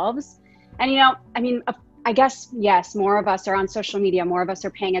themselves. And, you know, I mean, I guess, yes, more of us are on social media. More of us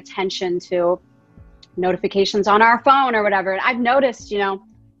are paying attention to notifications on our phone or whatever. And I've noticed, you know,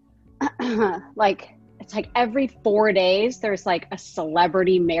 like, it's like every 4 days, there's like a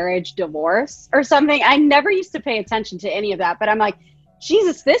celebrity marriage divorce or something. I never used to pay attention to any of that, but I'm like,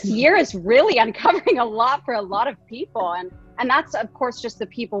 Jesus, this year is really uncovering a lot for a lot of people. And that's, of course, just the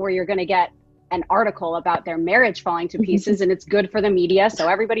people where you're going to get an article about their marriage falling to pieces and it's good for the media. So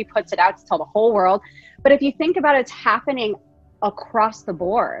everybody puts it out to tell the whole world. But if you think about it, it's happening across the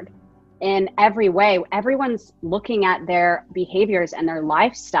board in every way. Everyone's looking at their behaviors and their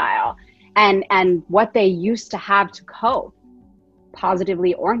lifestyle and what they used to have to cope,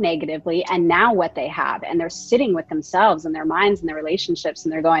 positively or negatively, and now what they have. And they're sitting with themselves and their minds and their relationships,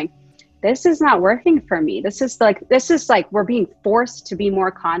 and they're going, this is not working for me. This is like we're being forced to be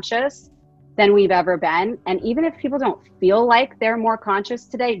more conscious than we've ever been. And even if people don't feel like they're more conscious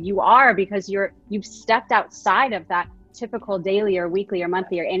today, you are, because you've stepped outside of that typical daily or weekly or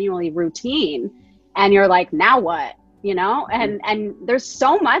monthly or annually routine. And you're like, now what? You know, and there's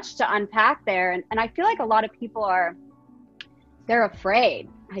so much to unpack there. And I feel like a lot of people they're afraid.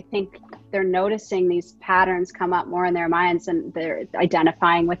 I think they're noticing these patterns come up more in their minds and they're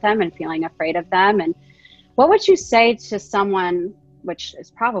identifying with them and feeling afraid of them. And what would you say to someone, which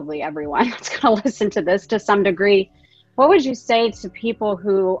is probably everyone that's going to listen to this to some degree, what would you say to people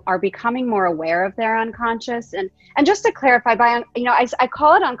who are becoming more aware of their unconscious? And just to clarify, you know, I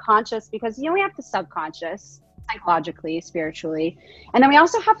call it unconscious because, you know, we have the subconscious, psychologically, spiritually. And then we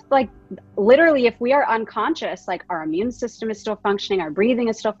also have, like, literally, if we are unconscious, like, our immune system is still functioning, our breathing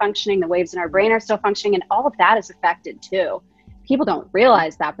is still functioning, the waves in our brain are still functioning, and all of that is affected too. People don't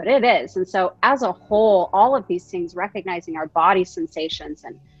realize that, but it is. And so as a whole, all of these things, recognizing our body sensations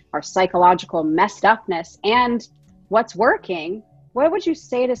and our psychological messed upness and what's working, what would you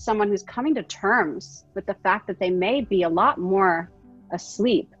say to someone who's coming to terms with the fact that they may be a lot more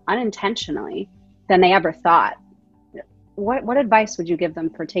asleep unintentionally than they ever thought? What advice would you give them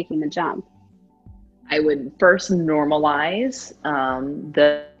for taking the jump? I would first normalize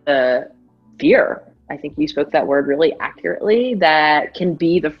the fear I think you spoke that word really accurately, that can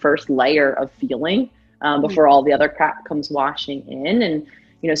be the first layer of feeling before all the other crap comes washing in. And,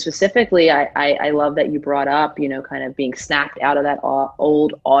 specifically, I love that you brought up, kind of being snapped out of that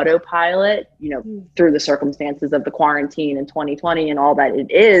old autopilot, through the circumstances of the quarantine in 2020 and all that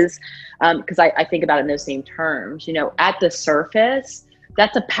it is. Because I think about it in those same terms, at the surface,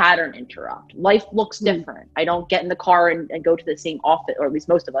 that's a pattern interrupt. Life looks different. I don't get in the car and go to the same office, or at least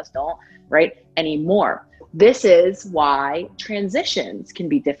most of us don't, right, anymore. This is why transitions can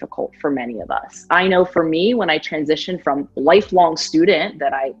be difficult for many of us. I know for me, when I transitioned from lifelong student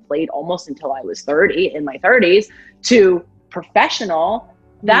that I played almost until I was 30, in my 30s, to professional,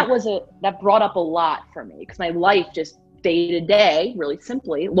 that brought up a lot for me, because my life just day to day, really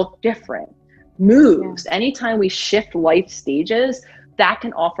simply, looked different. Moves. Yeah. Anytime we shift life stages, that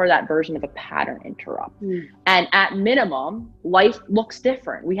can offer that version of a pattern interrupt. And at minimum, life looks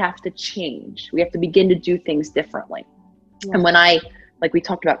different. We have to change. We have to begin to do things differently. Yeah. And when like we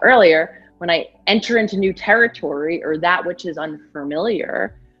talked about earlier, when I enter into new territory, or that which is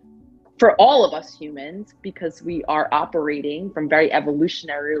unfamiliar, for all of us humans, because we are operating from very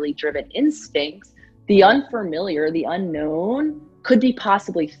evolutionarily driven instincts, the unfamiliar, the unknown, could be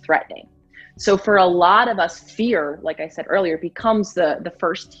possibly threatening. So for a lot of us, fear, like I said earlier, becomes the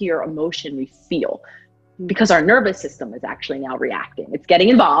first tier emotion we feel, because our nervous system is actually now reacting. It's getting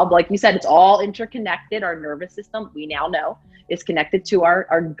involved. Like you said, it's all interconnected. Our nervous system, we now know, is connected to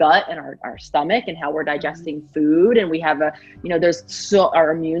our gut and our stomach and how we're digesting food. And we have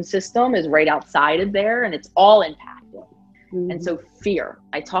our immune system is right outside of there, and it's all impacted. And so fear,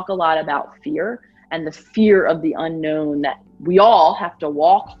 I talk a lot about fear, and the fear of the unknown that we all have to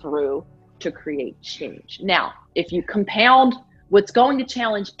walk through to create change. Now, if you compound what's going to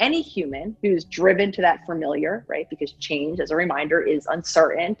challenge any human who's driven to that familiar, right? Because change, as a reminder, is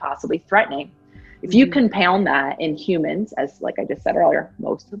uncertain, possibly threatening. If you compound that in humans, as like I just said earlier,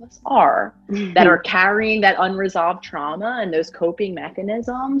 most of us are, that are carrying that unresolved trauma and those coping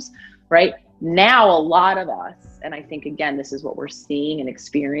mechanisms, right? Now, a lot of us, and I think, again, this is what we're seeing and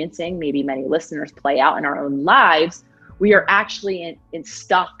experiencing, maybe many listeners play out in our own lives, we are actually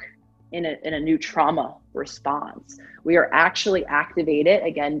stuck in a new trauma response. We are actually activated,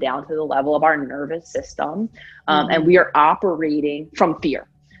 again, down to the level of our nervous system, and we are operating from fear,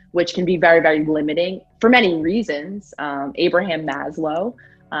 which can be very, very limiting for many reasons. Abraham Maslow,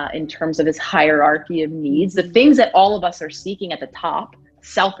 in terms of his hierarchy of needs, the things that all of us are seeking at the top,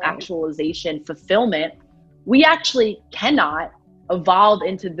 self-actualization, fulfillment, we actually cannot evolve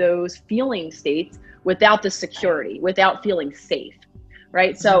into those feeling states without the security, without feeling safe.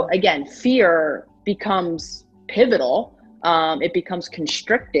 Right. So again, fear becomes pivotal. It becomes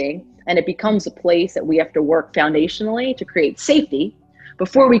constricting, and it becomes a place that we have to work foundationally to create safety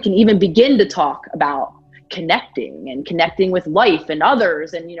before we can even begin to talk about connecting with life and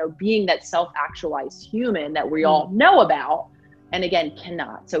others, and, being that self-actualized human that we all know about, and again,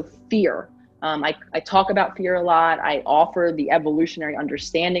 cannot. So fear. I talk about fear a lot. I offer the evolutionary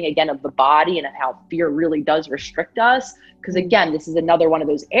understanding, again, of the body and of how fear really does restrict us. Because again, this is another one of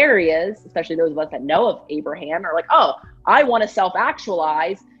those areas, especially those of us that know of Abraham, are like, oh, I want to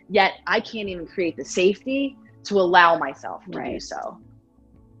self-actualize, yet I can't even create the safety to allow myself to do so.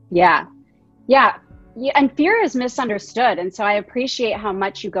 Yeah. And fear is misunderstood. And so I appreciate how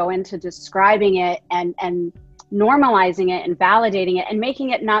much you go into describing it and normalizing it and validating it and making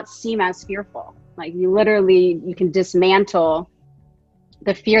it not seem as fearful. Like you can dismantle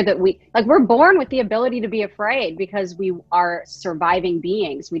the fear that we're born with the ability to be afraid because we are surviving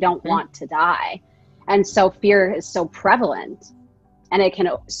beings. We don't want to die. And so fear is so prevalent, and it can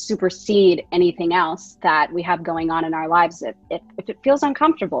supersede anything else that we have going on in our lives if it feels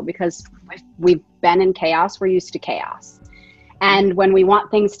uncomfortable, because we've been in chaos, we're used to chaos. And when we want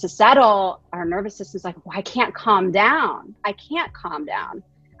things to settle, our nervous system's like, well, I can't calm down. I can't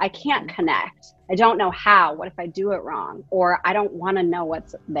connect. I don't know how. What if I do it wrong? Or I don't want to know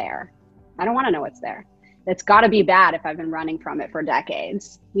what's there. It's got to be bad if I've been running from it for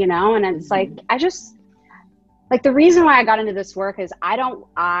decades, And it's like, the reason why I got into this work is I don't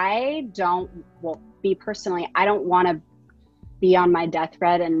want to be on my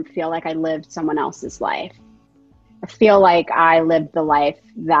deathbed and feel like I lived someone else's life. I feel like I lived the life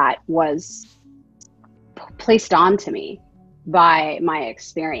that was placed onto me by my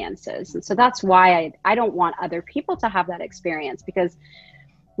experiences. And so that's why I don't want other people to have that experience, because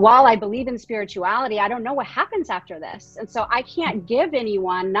while I believe in spirituality, I don't know what happens after this. And so I can't give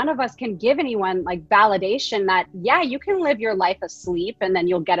anyone, none of us can give anyone like validation that, yeah, you can live your life asleep and then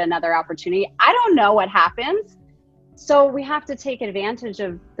you'll get another opportunity. I don't know what happens. So we have to take advantage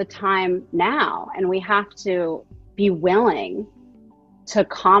of the time now, and we have to be willing to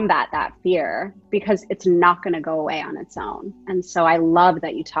combat that fear, because it's not going to go away on its own. And so I love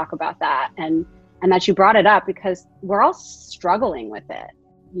that you talk about that, and that you brought it up, because we're all struggling with it.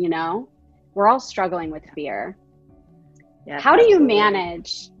 You know, we're all struggling with fear. Yes, How do you absolutely.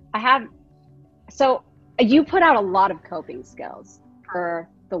 manage? So you put out a lot of coping skills for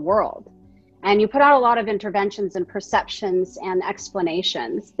the world, and you put out a lot of interventions and perceptions and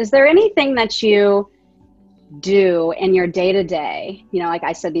explanations. Is there anything that you do in your day-to-day, like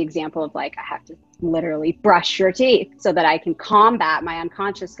I said, the example of like, I have to literally brush your teeth so that I can combat my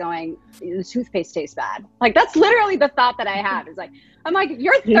unconscious going, the toothpaste tastes bad. Like, that's literally the thought that I have. Is like, I'm like,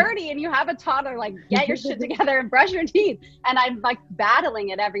 you're 30 and you have a toddler, like, get your shit together and brush your teeth. And I'm like battling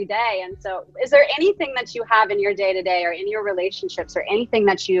it every day. And so is there anything that you have in your day-to-day or in your relationships or anything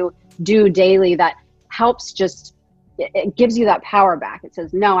that you do daily that helps it gives you that power back? It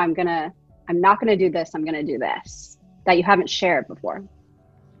says, no, I'm not going to do this. I'm going to do this, that you haven't shared before.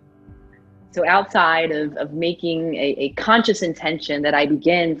 So outside of making a conscious intention that I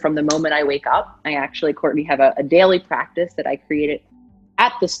begin from the moment I wake up, I actually, Courtney, have a daily practice that I created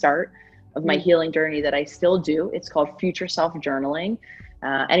at the start of my healing journey that I still do. It's called Future Self Journaling.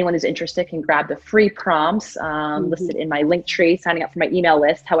 Anyone who's interested can grab the free prompts listed in my link tree, signing up for my email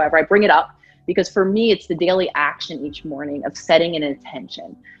list. However, I bring it up because for me, it's the daily action each morning of setting an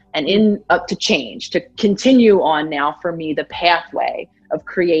intention and up to change, to continue on now for me, the pathway of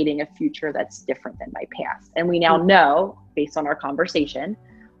creating a future that's different than my past. And we now know, based on our conversation,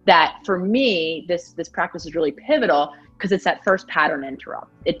 that for me, this practice is really pivotal because it's that first pattern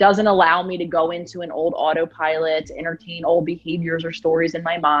interrupt. It doesn't allow me to go into an old autopilot, to entertain old behaviors or stories in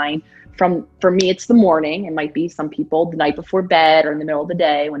my mind. For me, it's the morning. It might be some people the night before bed or in the middle of the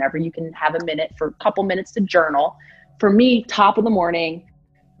day, whenever you can have a minute for a couple minutes to journal. For me, top of the morning,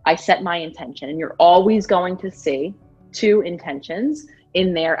 I set my intention, and you're always going to see 2 intentions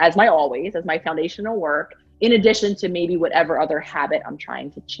in there as my foundational work, in addition to maybe whatever other habit I'm trying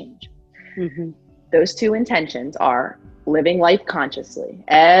to change. Those 2 intentions are living life consciously.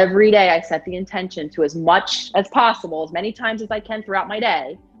 Every day I set the intention to, as much as possible, as many times as I can throughout my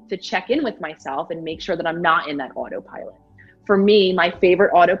day, to check in with myself and make sure that I'm not in that autopilot. For me, my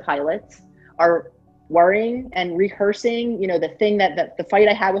favorite autopilots are worrying and rehearsing, the thing that the fight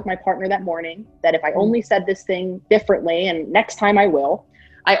I had with my partner that morning, that if I only said this thing differently and next time I will.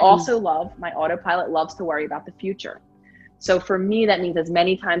 I also my autopilot loves to worry about the future. So for me, that means as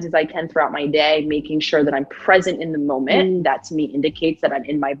many times as I can throughout my day, making sure that I'm present in the moment. That to me indicates that I'm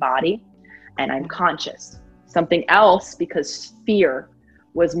in my body and I'm conscious. Something else, because fear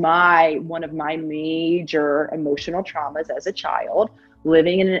was one of my major emotional traumas as a child,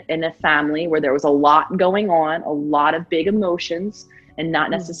 living in a family where there was a lot going on, a lot of big emotions, and not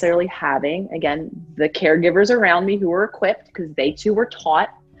necessarily having, again, the caregivers around me who were equipped, because they too were taught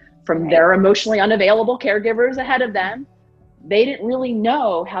from their emotionally unavailable caregivers ahead of them. They didn't really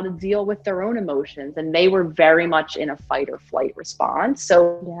know how to deal with their own emotions, and they were very much in a fight or flight response.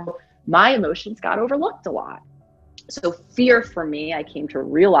 So my emotions got overlooked a lot. So fear for me, I came to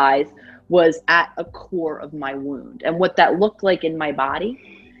realize, was at a core of my wound. And what that looked like in my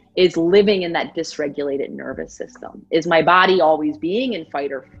body is living in that dysregulated nervous system. Is my body always being in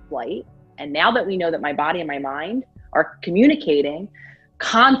fight or flight? And now that we know that my body and my mind are communicating,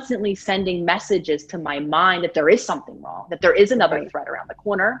 constantly sending messages to my mind that there is something wrong, that there is another threat around the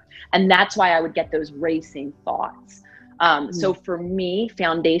corner. And that's why I would get those racing thoughts. So for me,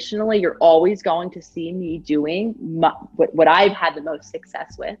 foundationally, you're always going to see me doing what I've had the most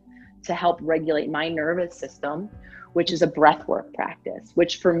success with to help regulate my nervous system, which is a breathwork practice,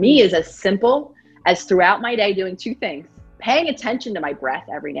 which for me is as simple as throughout my day doing 2 things: paying attention to my breath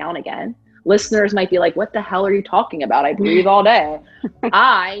every now and again. Listeners might be like, what the hell are you talking about? I breathe all day.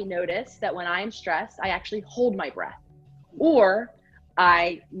 I notice that when I'm stressed, I actually hold my breath, or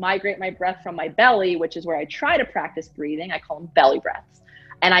I migrate my breath from my belly, which is where I try to practice breathing. I call them belly breaths,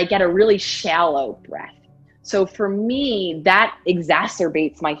 and I get a really shallow breath. So for me, that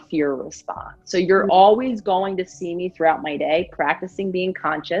exacerbates my fear response. So you're always going to see me throughout my day practicing being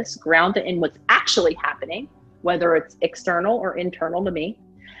conscious, grounded in what's actually happening, whether it's external or internal to me.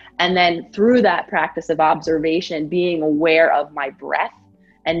 And then through that practice of observation, being aware of my breath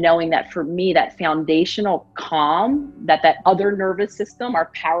and knowing that for me, that foundational calm, that other nervous system, our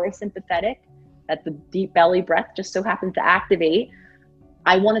parasympathetic, that the deep belly breath just so happens to activate.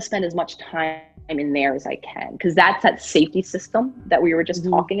 I want to spend as much time in there as I can, because that's that safety system that we were just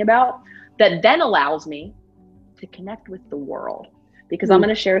talking about, that then allows me to connect with the world. because I'm going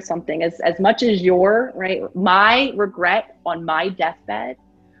to share something as much as my regret on my deathbed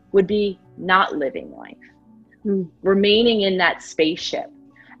would be not living life, remaining in that spaceship.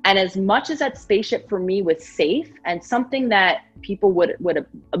 And as much as that spaceship for me was safe and something that people would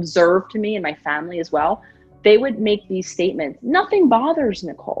observe to me and my family as well, they would make these statements, nothing bothers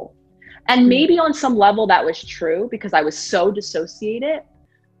Nicole. And maybe on some level that was true because I was so dissociated.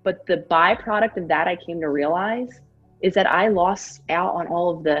 But the byproduct of that I came to realize is that I lost out on all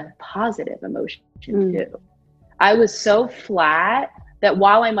of the positive emotion too. I was so flat that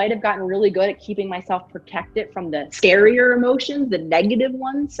while I might have gotten really good at keeping myself protected from the scarier emotions, the negative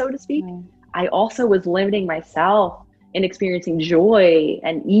ones, so to speak, I also was limiting myself in experiencing joy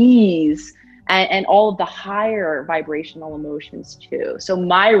and ease and all of the higher vibrational emotions too. So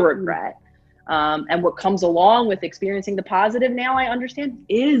my regret, and what comes along with experiencing the positive now, I understand,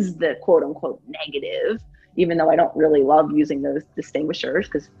 is the quote unquote negative, even though I don't really love using those distinguishers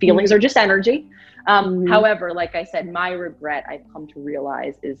because feelings are just energy. However, like I said, my regret I've come to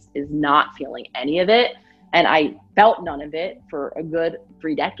realize is not feeling any of it. And I felt none of it for a good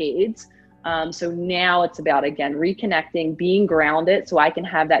 3 decades. So now it's about, again, reconnecting, being grounded so I can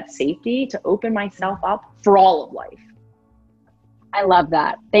have that safety to open myself up for all of life. I love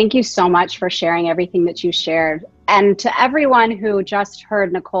that. Thank you so much for sharing everything that you shared. And to everyone who just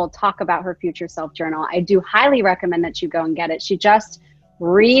heard Nicole talk about her future self journal, I do highly recommend that you go and get it. She just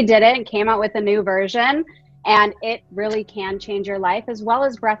redid it and came out with a new version, and it really can change your life, as well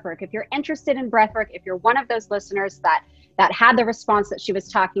as breathwork. If you're interested in breathwork, if you're one of those listeners that had the response that she was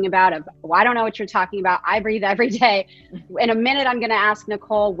talking about of, well, I don't know what you're talking about, I breathe every day. In a minute, I'm going to ask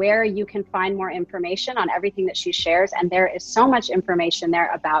Nicole where you can find more information on everything that she shares. And there is so much information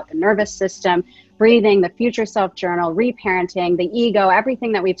there about the nervous system, breathing, the future self journal, reparenting, the ego,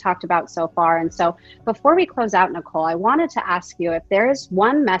 everything that we've talked about so far. And so before we close out, Nicole, I wanted to ask you if there is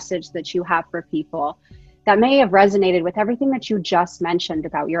one message that you have for people that may have resonated with everything that you just mentioned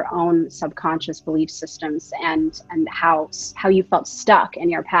about your own subconscious belief systems and how you felt stuck in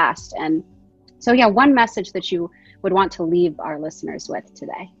your past. And so, yeah, one message that you would want to leave our listeners with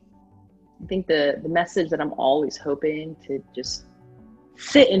today. I think the message that I'm always hoping to just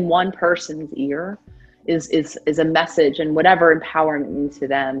sit in one person's ear is a message, and whatever empowerment means to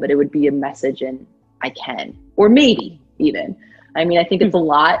them, but it would be a message in I can, or maybe even. I mean, I think it's a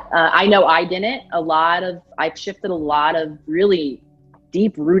lot. I know I didn't. I've shifted a lot of really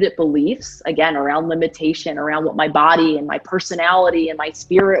deep rooted beliefs, again, around limitation, around what my body and my personality and my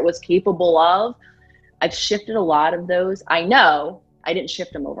spirit was capable of. I've shifted a lot of those. I know I didn't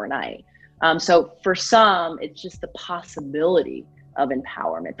shift them overnight. So for some, it's just the possibility of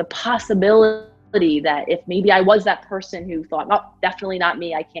empowerment, the possibility that if maybe I was that person who thought, oh, definitely not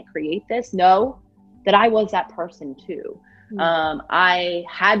me, I can't create this. No, that I was that person too. I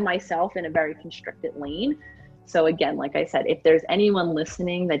had myself in a very constricted lane. So again, like I said, if there's anyone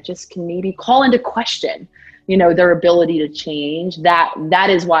listening that just can maybe call into question, their ability to change, that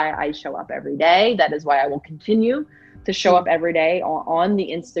is why I show up every day. That is why I will continue to show up every day on the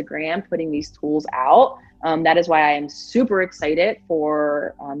Instagram, putting these tools out. That is why I am super excited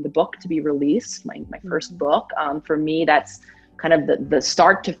for the book to be released, my first book. For me, that's kind of the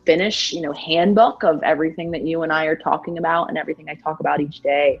start to finish, handbook of everything that you and I are talking about and everything I talk about each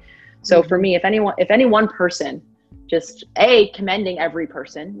day. So for me, if any one person, just commending every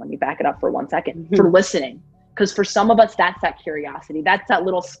person, let me back it up for 1 second, for listening. Because for some of us, that's that curiosity. That's that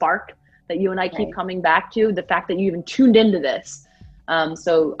little spark that you and I keep coming back to, the fact that you even tuned into this.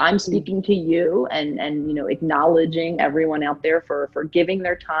 So I'm speaking to you and acknowledging everyone out there for giving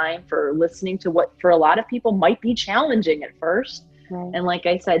their time, for listening to what for a lot of people might be challenging at first. Right. And like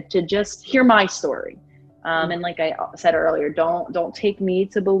I said, to just hear my story. And like I said earlier, don't take me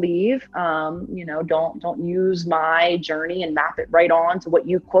to believe, don't use my journey and map it right on to what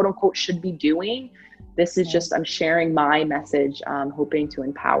you quote unquote should be doing. This is just, I'm sharing my message, hoping to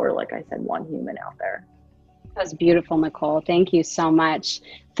empower, like I said, one human out there. That was beautiful, Nicole. Thank you so much.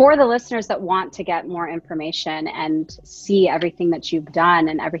 For the listeners that want to get more information and see everything that you've done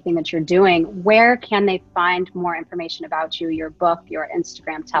and everything that you're doing, where can they find more information about you, your book, your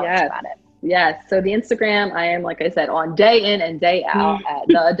Instagram? Tell us about it. Yes. So the Instagram, I am, like I said, on day in and day out at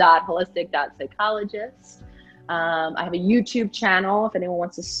the.holistic.psychologist. I have a YouTube channel. If anyone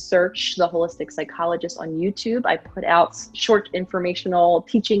wants to search The Holistic Psychologist on YouTube, I put out short informational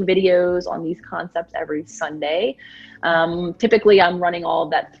teaching videos on these concepts every Sunday. Typically, I'm running all of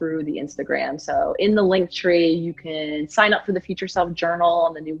that through the Instagram. So in the link tree, you can sign up for the Future Self Journal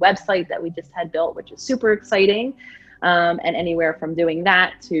on the new website that we just had built, which is super exciting. And anywhere from doing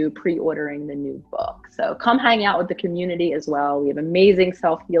that to pre-ordering the new book. So come hang out with the community as well. We have amazing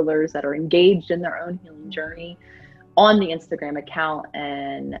self-healers that are engaged in their own healing journey on the Instagram account.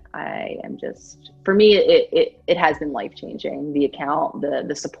 And I am just, for me, it has been life-changing. The account,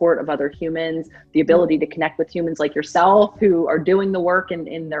 the support of other humans, the ability to connect with humans like yourself who are doing the work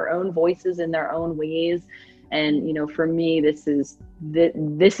in their own voices, in their own ways. And, you know, for me, this is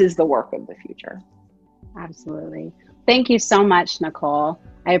the work of the future. Absolutely. Thank you so much, Nicole.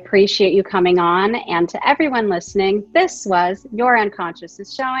 I appreciate you coming on. And to everyone listening, this was Your Unconscious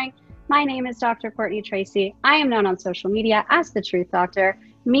is Showing. My name is Dr. Courtney Tracy. I am known on social media as the Truth Doctor.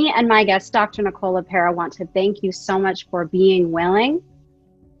 Me and my guest, Dr. Nicole Lepera, want to thank you so much for being willing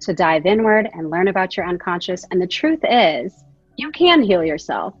to dive inward and learn about your unconscious. And the truth is, you can heal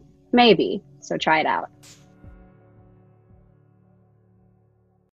yourself. Maybe. So try it out.